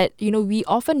 But, we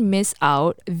often miss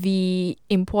out the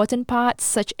important parts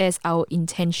such as our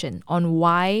intention on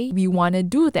why we want to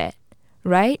do that,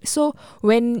 right? So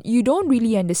when you don't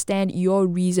really understand your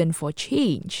reason for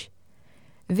change,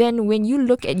 then when you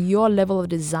look at your level of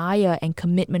desire and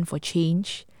commitment for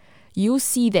change, you'll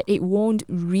see that it won't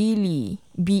really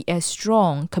be as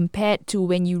strong compared to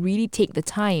when you really take the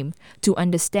time to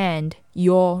understand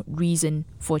your reason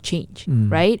for change,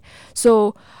 right?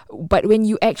 So, but when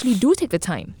you actually do take the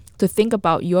time to think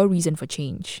about your reason for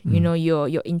change,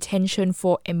 your intention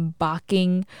for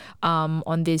embarking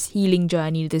on this healing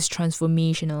journey, this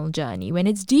transformational journey, when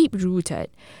it's deep rooted,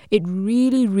 it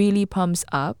really, really pumps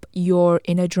up your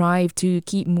inner drive to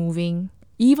keep moving,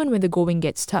 even when the going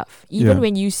gets tough, even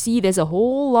when you see there's a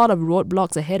whole lot of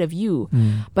roadblocks ahead of you.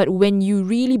 But when you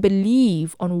really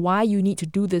believe on why you need to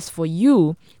do this for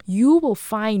you, you will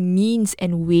find means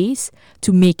and ways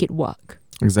to make it work.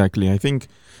 Exactly. I think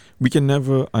we can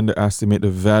never underestimate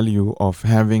the value of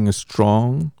having a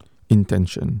strong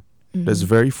intention that's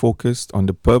very focused on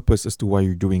the purpose as to why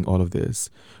you're doing all of this.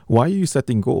 Why are you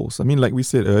setting goals? I mean, like we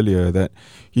said earlier that,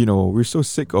 we're so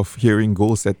sick of hearing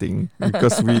goal setting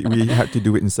because we had to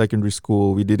do it in secondary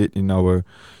school. We did it in our,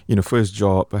 first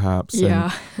job perhaps.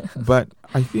 Yeah. But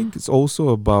I think it's also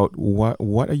about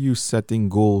what are you setting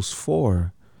goals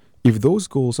for? If those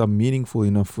goals are meaningful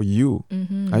enough for you,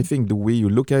 I think the way you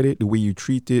look at it, the way you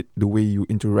treat it, the way you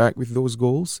interact with those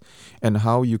goals, and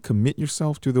how you commit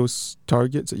yourself to those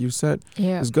targets that you set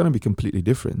is going to be completely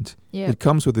different. It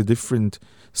comes with a different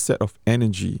set of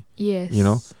energy,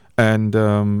 and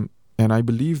I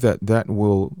believe that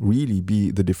will really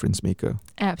be the difference maker.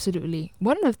 Absolutely.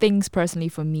 One of the things personally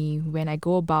for me when I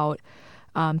go about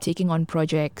taking on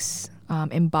projects,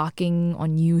 embarking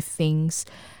on new things,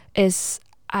 is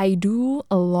I do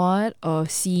a lot of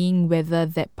seeing whether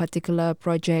that particular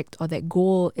project or that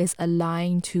goal is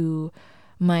aligned to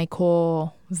my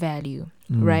core value,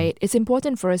 right? It's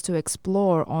important for us to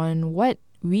explore on what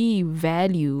we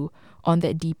value on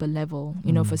that deeper level.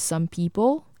 For some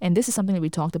people, and this is something that we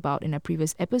talked about in our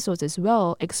previous episodes as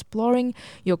well, exploring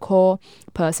your core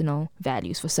personal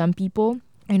values. For some people,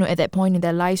 at that point in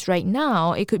their lives right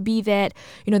now, it could be that,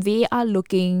 they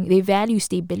value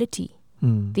stability.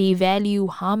 They value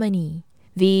harmony.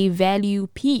 They value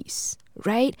peace,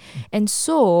 right? And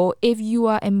so if you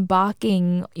are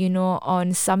embarking,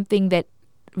 on something that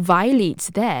violates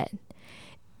that,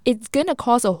 it's going to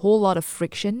cause a whole lot of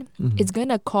friction. It's going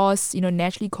to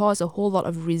naturally cause a whole lot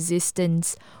of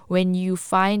resistance when you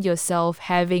find yourself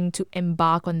having to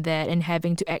embark on that and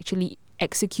having to actually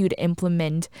execute,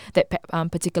 implement that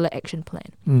particular action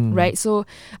plan, right? So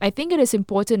I think it is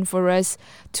important for us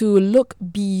to look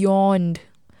beyond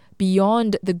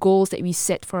the goals that we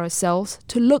set for ourselves,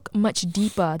 to look much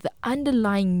deeper, the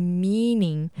underlying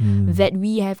meaning that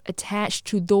we have attached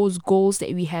to those goals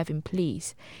that we have in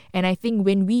place. And I think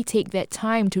when we take that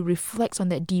time to reflect on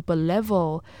that deeper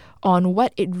level, on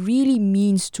what it really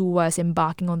means to us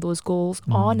embarking on those goals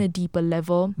on a deeper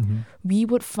level, we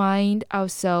would find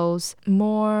ourselves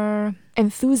more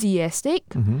enthusiastic,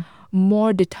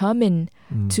 more determined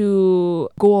to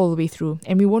go all the way through.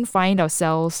 And we won't find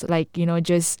ourselves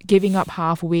just giving up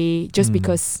halfway just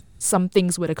because some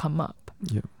things were to come up.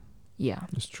 Yeah.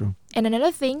 That's true. And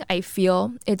another thing I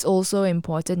feel it's also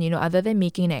important, other than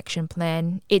making an action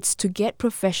plan, it's to get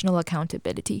professional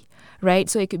accountability, right?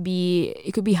 So it could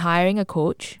be hiring a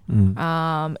coach.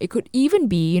 It could even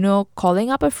be, calling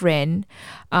up a friend,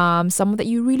 someone that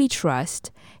you really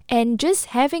trust, and just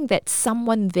having that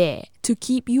someone there to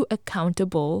keep you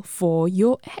accountable for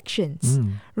your actions,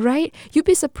 right? You'd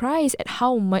be surprised at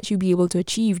how much you'll be able to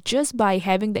achieve just by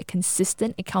having that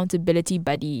consistent accountability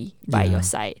buddy by your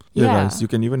side. Guys, you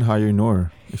can even hire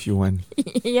Noor if you want.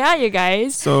 You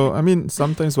guys. So, I mean,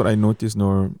 sometimes what I notice,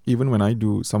 Noor, even when I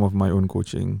do some of my own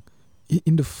coaching,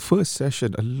 in the first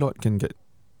session, a lot can get,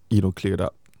 cleared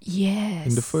up Yes.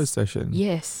 in the first session.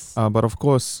 Yes. But of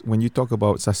course, when you talk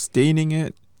about sustaining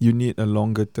it, you need a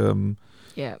longer term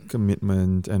Yeah.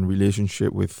 commitment and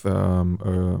relationship with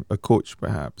a coach,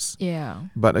 perhaps. Yeah.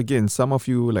 But again, some of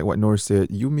you, like what Noor said,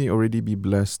 you may already be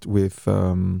blessed with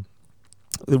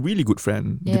a really good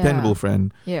friend, Yeah. dependable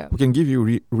friend, Yeah. who can give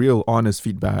you real, honest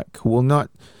feedback, who will not,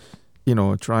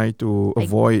 try to Like,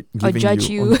 avoid or giving judge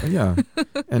you. yeah,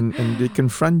 and they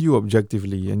confront you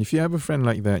objectively. And if you have a friend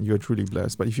like that, you are truly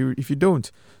blessed. But if you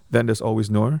don't, then there's always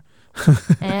Noor.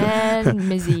 And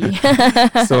Mizzy.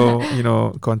 So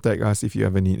contact us if you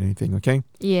ever need anything. Okay.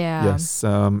 Yeah. Yes.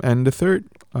 And the third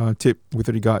tip with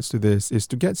regards to this is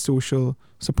to get social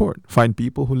support. Find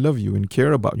people who love you and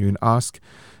care about you and ask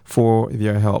for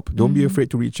their help. Don't be afraid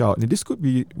to reach out. And this could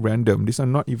be random. These are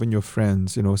not even your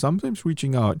friends. Sometimes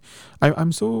reaching out,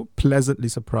 I'm so pleasantly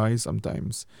surprised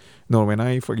sometimes. When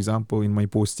I, for example, in my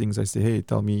postings, I say, hey,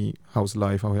 tell me how's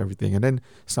life, how everything. And then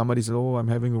somebody says, oh, I'm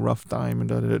having a rough time and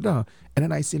da da da da. And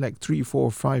then I see like 3,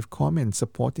 4, 5 comments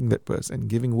supporting that person,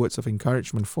 giving words of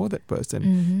encouragement for that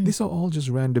person. These are all just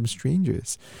random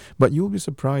strangers. But you'll be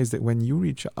surprised that when you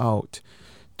reach out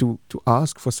to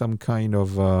ask for some kind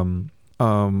of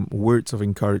words of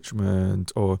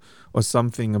encouragement or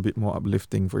something a bit more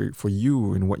uplifting for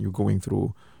you and what you're going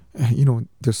through,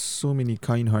 there's so many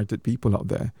kind-hearted people out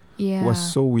there Yeah. who are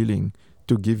so willing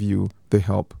to give you the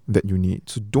help that you need.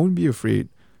 So don't be afraid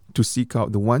to seek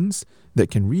out the ones that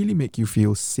can really make you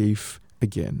feel safe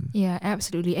again. Yeah,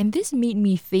 absolutely. And this made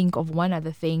me think of one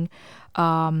other thing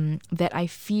that I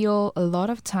feel a lot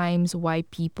of times why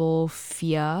people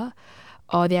fear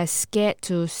or they are scared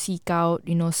to seek out,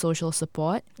 social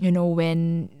support.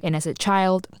 And as a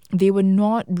child, they were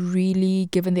not really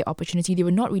given the opportunity. They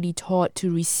were not really taught to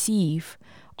receive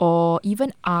or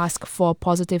even ask for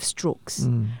positive strokes,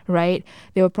 right?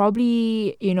 They were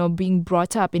probably, being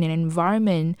brought up in an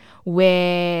environment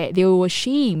where they were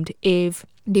ashamed if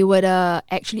they would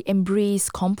actually embrace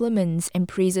compliments and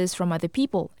praises from other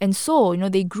people. And so,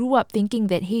 they grew up thinking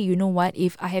that, hey, you know what,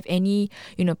 if I have any,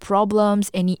 problems,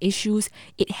 any issues,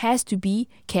 it has to be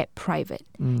kept private.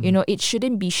 It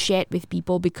shouldn't be shared with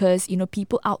people because,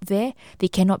 people out there, they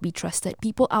cannot be trusted.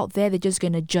 People out there, they're just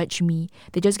going to judge me.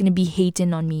 They're just going to be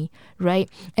hating on me, right?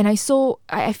 And I feel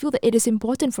that it is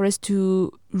important for us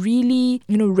to really,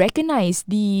 recognize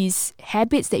these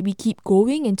habits that we keep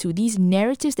going into, these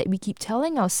narratives that we keep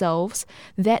telling ourselves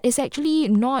that is actually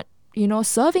not,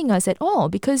 serving us at all.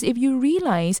 Because if you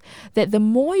realize that the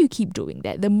more you keep doing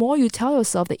that, the more you tell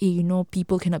yourself that, hey,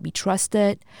 people cannot be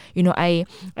trusted, I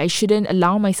shouldn't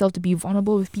allow myself to be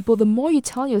vulnerable with people, the more you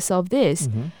tell yourself this,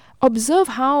 observe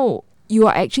how you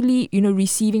are actually,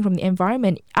 receiving from the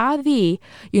environment. Are they,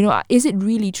 is it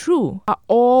really true? Are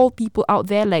all people out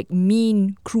there like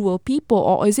mean, cruel people?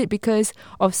 Or is it because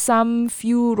of some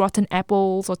few rotten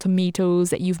apples or tomatoes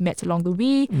that you've met along the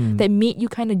way that made you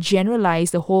kind of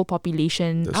generalize the whole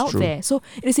population out there? So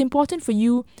it is important for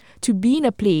you to be in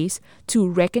a place to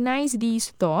recognize these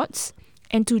thoughts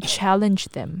and to challenge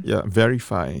them. Yeah,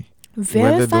 verify Verify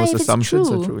whether those if it's assumptions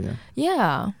true. are true.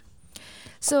 Yeah.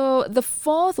 So the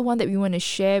fourth one that we want to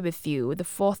share with you, the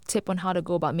fourth tip on how to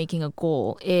go about making a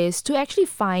goal is to actually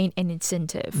find an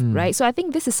incentive, right? So I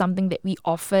think this is something that we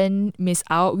often miss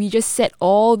out. We just set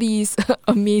all these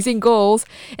amazing goals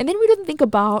and then we don't think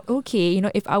about, okay,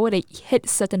 if I were to hit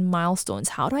certain milestones,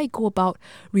 how do I go about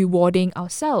rewarding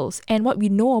ourselves? And what we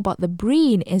know about the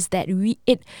brain is that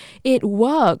it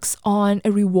works on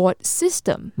a reward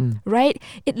system, right?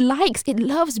 It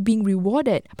loves being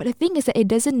rewarded. But the thing is that it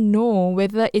doesn't know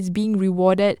whether it's being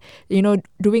rewarded,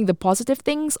 doing the positive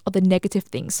things or the negative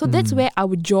things. So that's where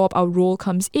our job, our role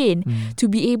comes in, to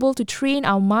be able to train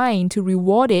our mind to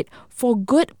reward it for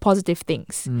good, positive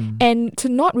things and to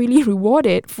not really reward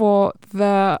it for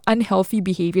the unhealthy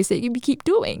behaviors that you keep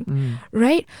doing,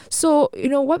 right? So,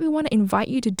 what we want to invite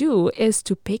you to do is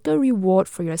to pick a reward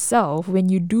for yourself when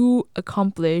you do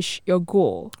accomplish your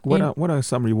goal. What are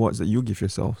some rewards that you give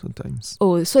yourself sometimes?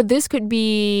 Oh, so this could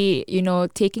be,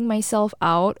 taking myself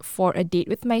out for a date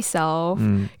with myself,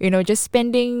 just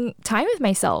spending time with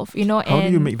myself, How do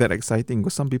you make that exciting?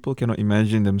 Because some people cannot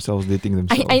imagine themselves dating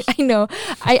themselves. I know.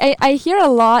 I hear a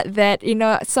lot that,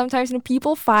 sometimes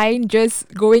people find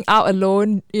just going out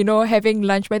alone, having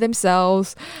lunch by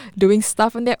themselves, doing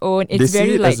stuff on their own. It's they see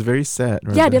very it like, as very sad.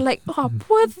 Right? yeah, they're like, oh,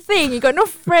 poor thing, you got no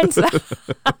friends.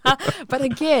 But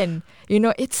again,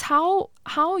 it's how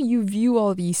you view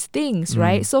all these things,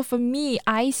 right? So for me,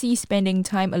 I see spending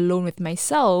time alone with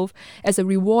myself as a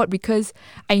reward because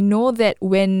I know that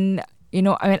when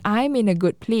I'm in a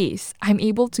good place, I'm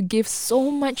able to give so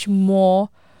much more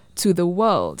to the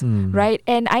world, Mm. right?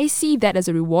 And I see that as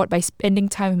a reward by spending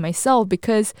time with myself,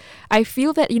 because I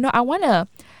feel that, I want to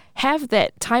have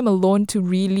that time alone to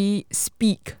really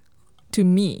speak to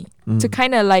me, to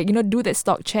kind of like, do that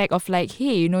stock check of like,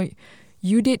 hey,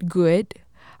 you did good.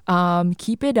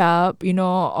 Keep it up,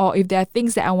 or if there are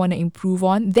things that I want to improve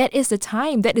on, that is the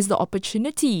time, that is the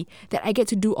opportunity that I get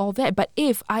to do all that. But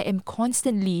if I am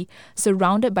constantly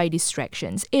surrounded by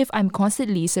distractions, if I'm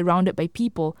constantly surrounded by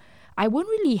people, I won't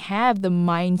really have the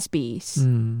mind space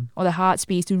or the heart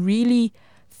space to really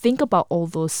think about all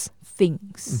those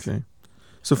things. Okay.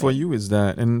 So for you is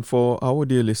that, and for our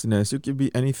dear listeners, it could be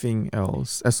anything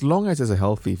else, as long as it's a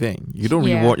healthy thing. You don't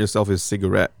reward yourself with a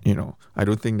cigarette, I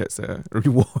don't think that's a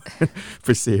reward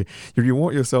per se. You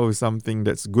reward yourself with something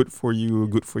that's good for you,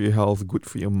 good for your health, good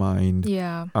for your mind.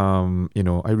 Yeah.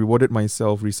 I rewarded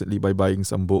myself recently by buying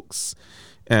some books.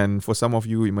 And for some of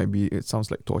you, it sounds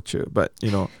like torture, but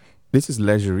this is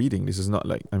leisure reading. This is not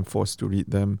like I'm forced to read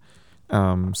them.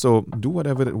 So do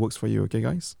whatever that works for you, okay,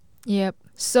 guys? Yep.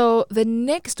 So the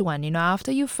next one,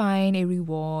 after you find a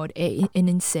reward, an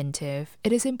incentive,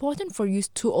 it is important for you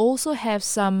to also have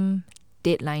some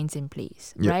deadlines in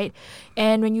place, right?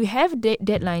 And when you have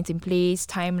deadlines in place,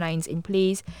 timelines in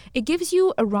place, it gives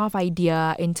you a rough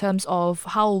idea in terms of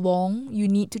how long you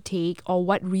need to take or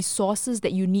what resources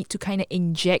that you need to kind of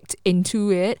inject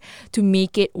into it to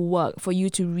make it work for you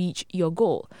to reach your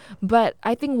goal. But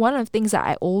I think one of the things that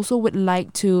I also would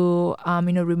like to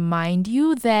remind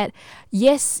you that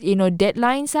yes,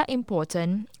 deadlines are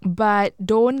important, but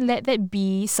don't let that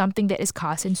be something that is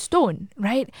cast in stone,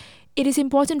 right? It is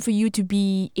important for you to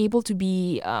be able to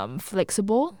be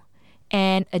flexible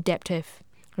and adaptive,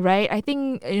 right? I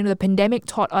think, the pandemic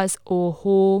taught us a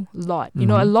whole lot.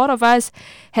 A lot of us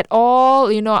had all,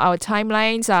 our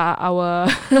timelines, our,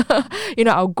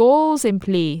 our goals in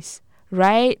place,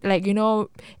 right? Like,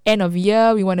 end of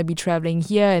year, we want to be traveling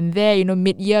here and there,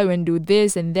 mid-year, we want to do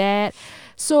this and that.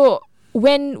 So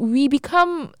when we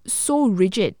become so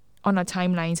rigid on our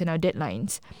timelines and our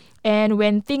deadlines, and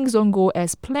when things don't go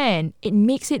as planned, it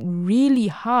makes it really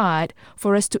hard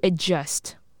for us to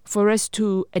adjust, for us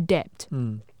to adapt,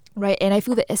 right? And I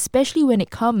feel that especially when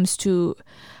it comes to,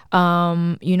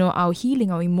 our healing,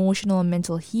 our emotional and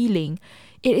mental healing,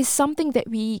 it is something that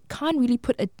we can't really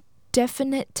put a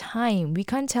definite time. We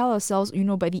can't tell ourselves,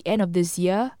 by the end of this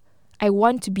year, I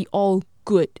want to be all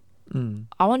good.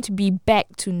 I want to be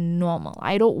back to normal.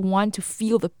 I don't want to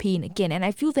feel the pain again. And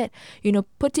I feel that,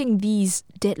 putting these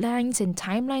deadlines and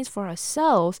timelines for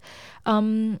ourselves,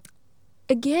 again,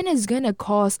 is going to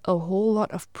cause a whole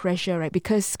lot of pressure, right?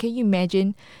 Because can you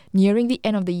imagine nearing the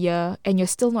end of the year and you're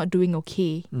still not doing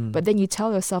okay, but then you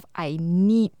tell yourself, I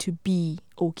need to be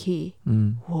okay.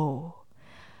 Whoa.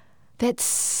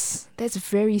 That's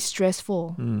very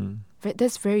stressful.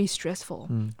 That's very stressful,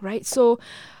 right? So,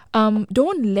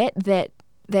 don't let that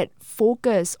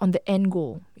focus on the end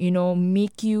goal,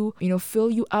 make you,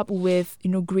 fill you up with,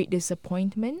 great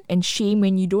disappointment and shame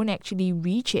when you don't actually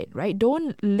reach it, right?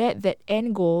 Don't let that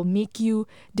end goal make you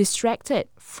distracted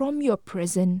from your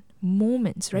present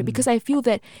moments, right? Because I feel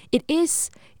that it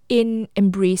is in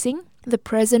embracing the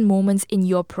present moments in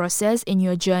your process, in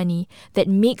your journey, that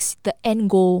makes the end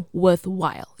goal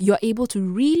worthwhile. You're able to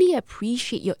really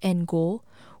appreciate your end goal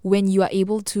when you are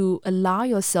able to allow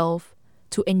yourself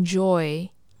to enjoy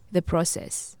the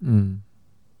process.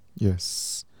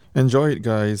 Yes. Enjoy it,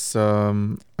 guys.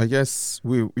 I guess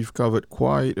we've covered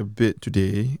quite a bit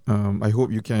today. I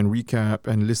hope you can recap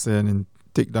and listen and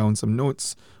take down some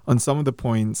notes on some of the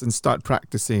points and start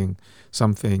practicing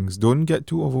some things. Don't get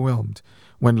too overwhelmed.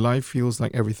 When life feels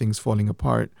like everything's falling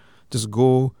apart, just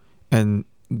go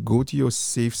to your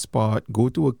safe spot, go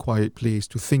to a quiet place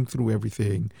to think through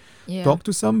everything. Talk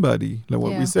to somebody, like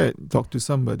what we said, talk to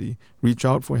somebody, reach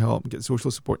out for help, get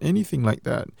social support, anything like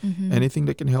that. Anything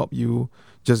that can help you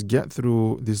just get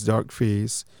through this dark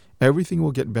phase. Everything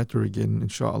will get better again,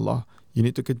 inshallah. You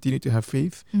need to continue to have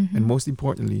faith, and most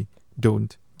importantly,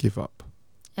 don't give up.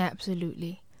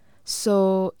 Absolutely.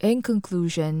 So in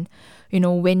conclusion,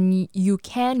 when you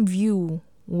can view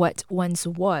what once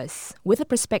was with a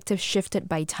perspective shifted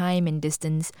by time and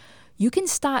distance, you can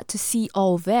start to see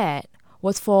all that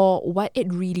was for what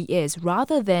it really is,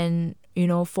 rather than,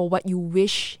 for what you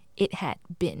wish it had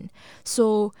been.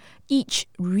 So each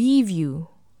review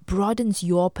broadens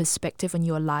your perspective on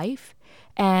your life,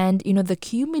 and, the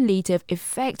cumulative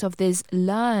effect of this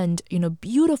learned,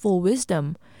 beautiful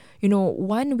wisdom,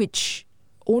 one which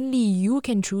only you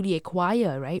can truly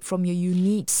acquire, right, from your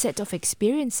unique set of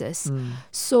experiences.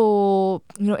 So,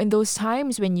 in those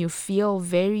times when you feel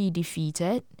very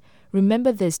defeated,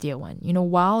 remember this, dear one.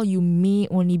 While you may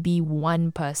only be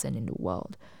one person in the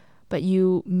world, but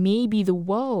you may be the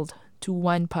world to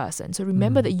one person. So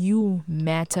remember that you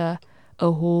matter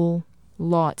a whole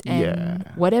lot. And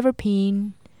whatever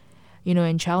pain,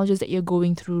 and challenges that you're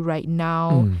going through right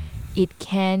now, it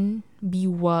can be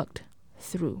worked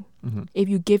through if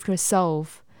you give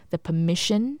yourself the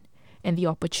permission and the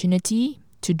opportunity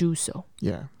to do so.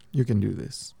 Yeah, you can do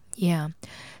this. Yeah.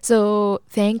 So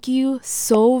thank you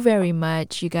so very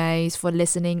much, you guys, for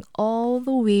listening all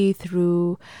the way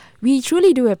through. We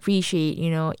truly do appreciate,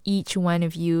 each one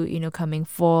of you, coming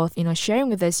forth, sharing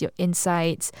with us your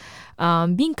insights,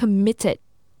 being committed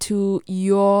to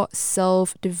your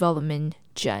self-development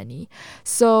journey.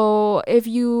 So if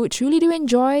you truly do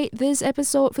enjoy this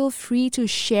episode, feel free to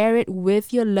share it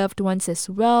with your loved ones as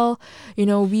well.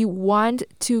 We want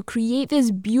to create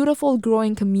this beautiful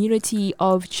growing community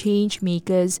of change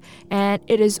makers, and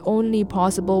it is only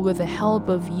possible with the help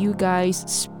of you guys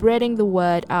spreading the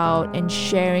word out and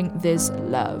sharing this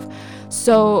love.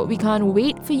 So we can't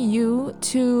wait for you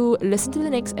to listen to the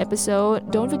next episode.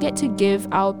 Don't forget to give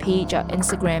our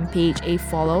Instagram page a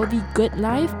follow, the Good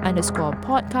Life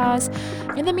 _podcast.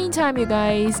 In the meantime, you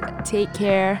guys, take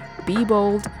care, be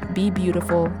bold, be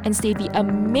beautiful, and stay the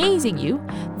amazing you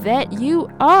that you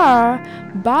are.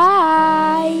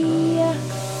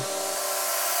 Bye.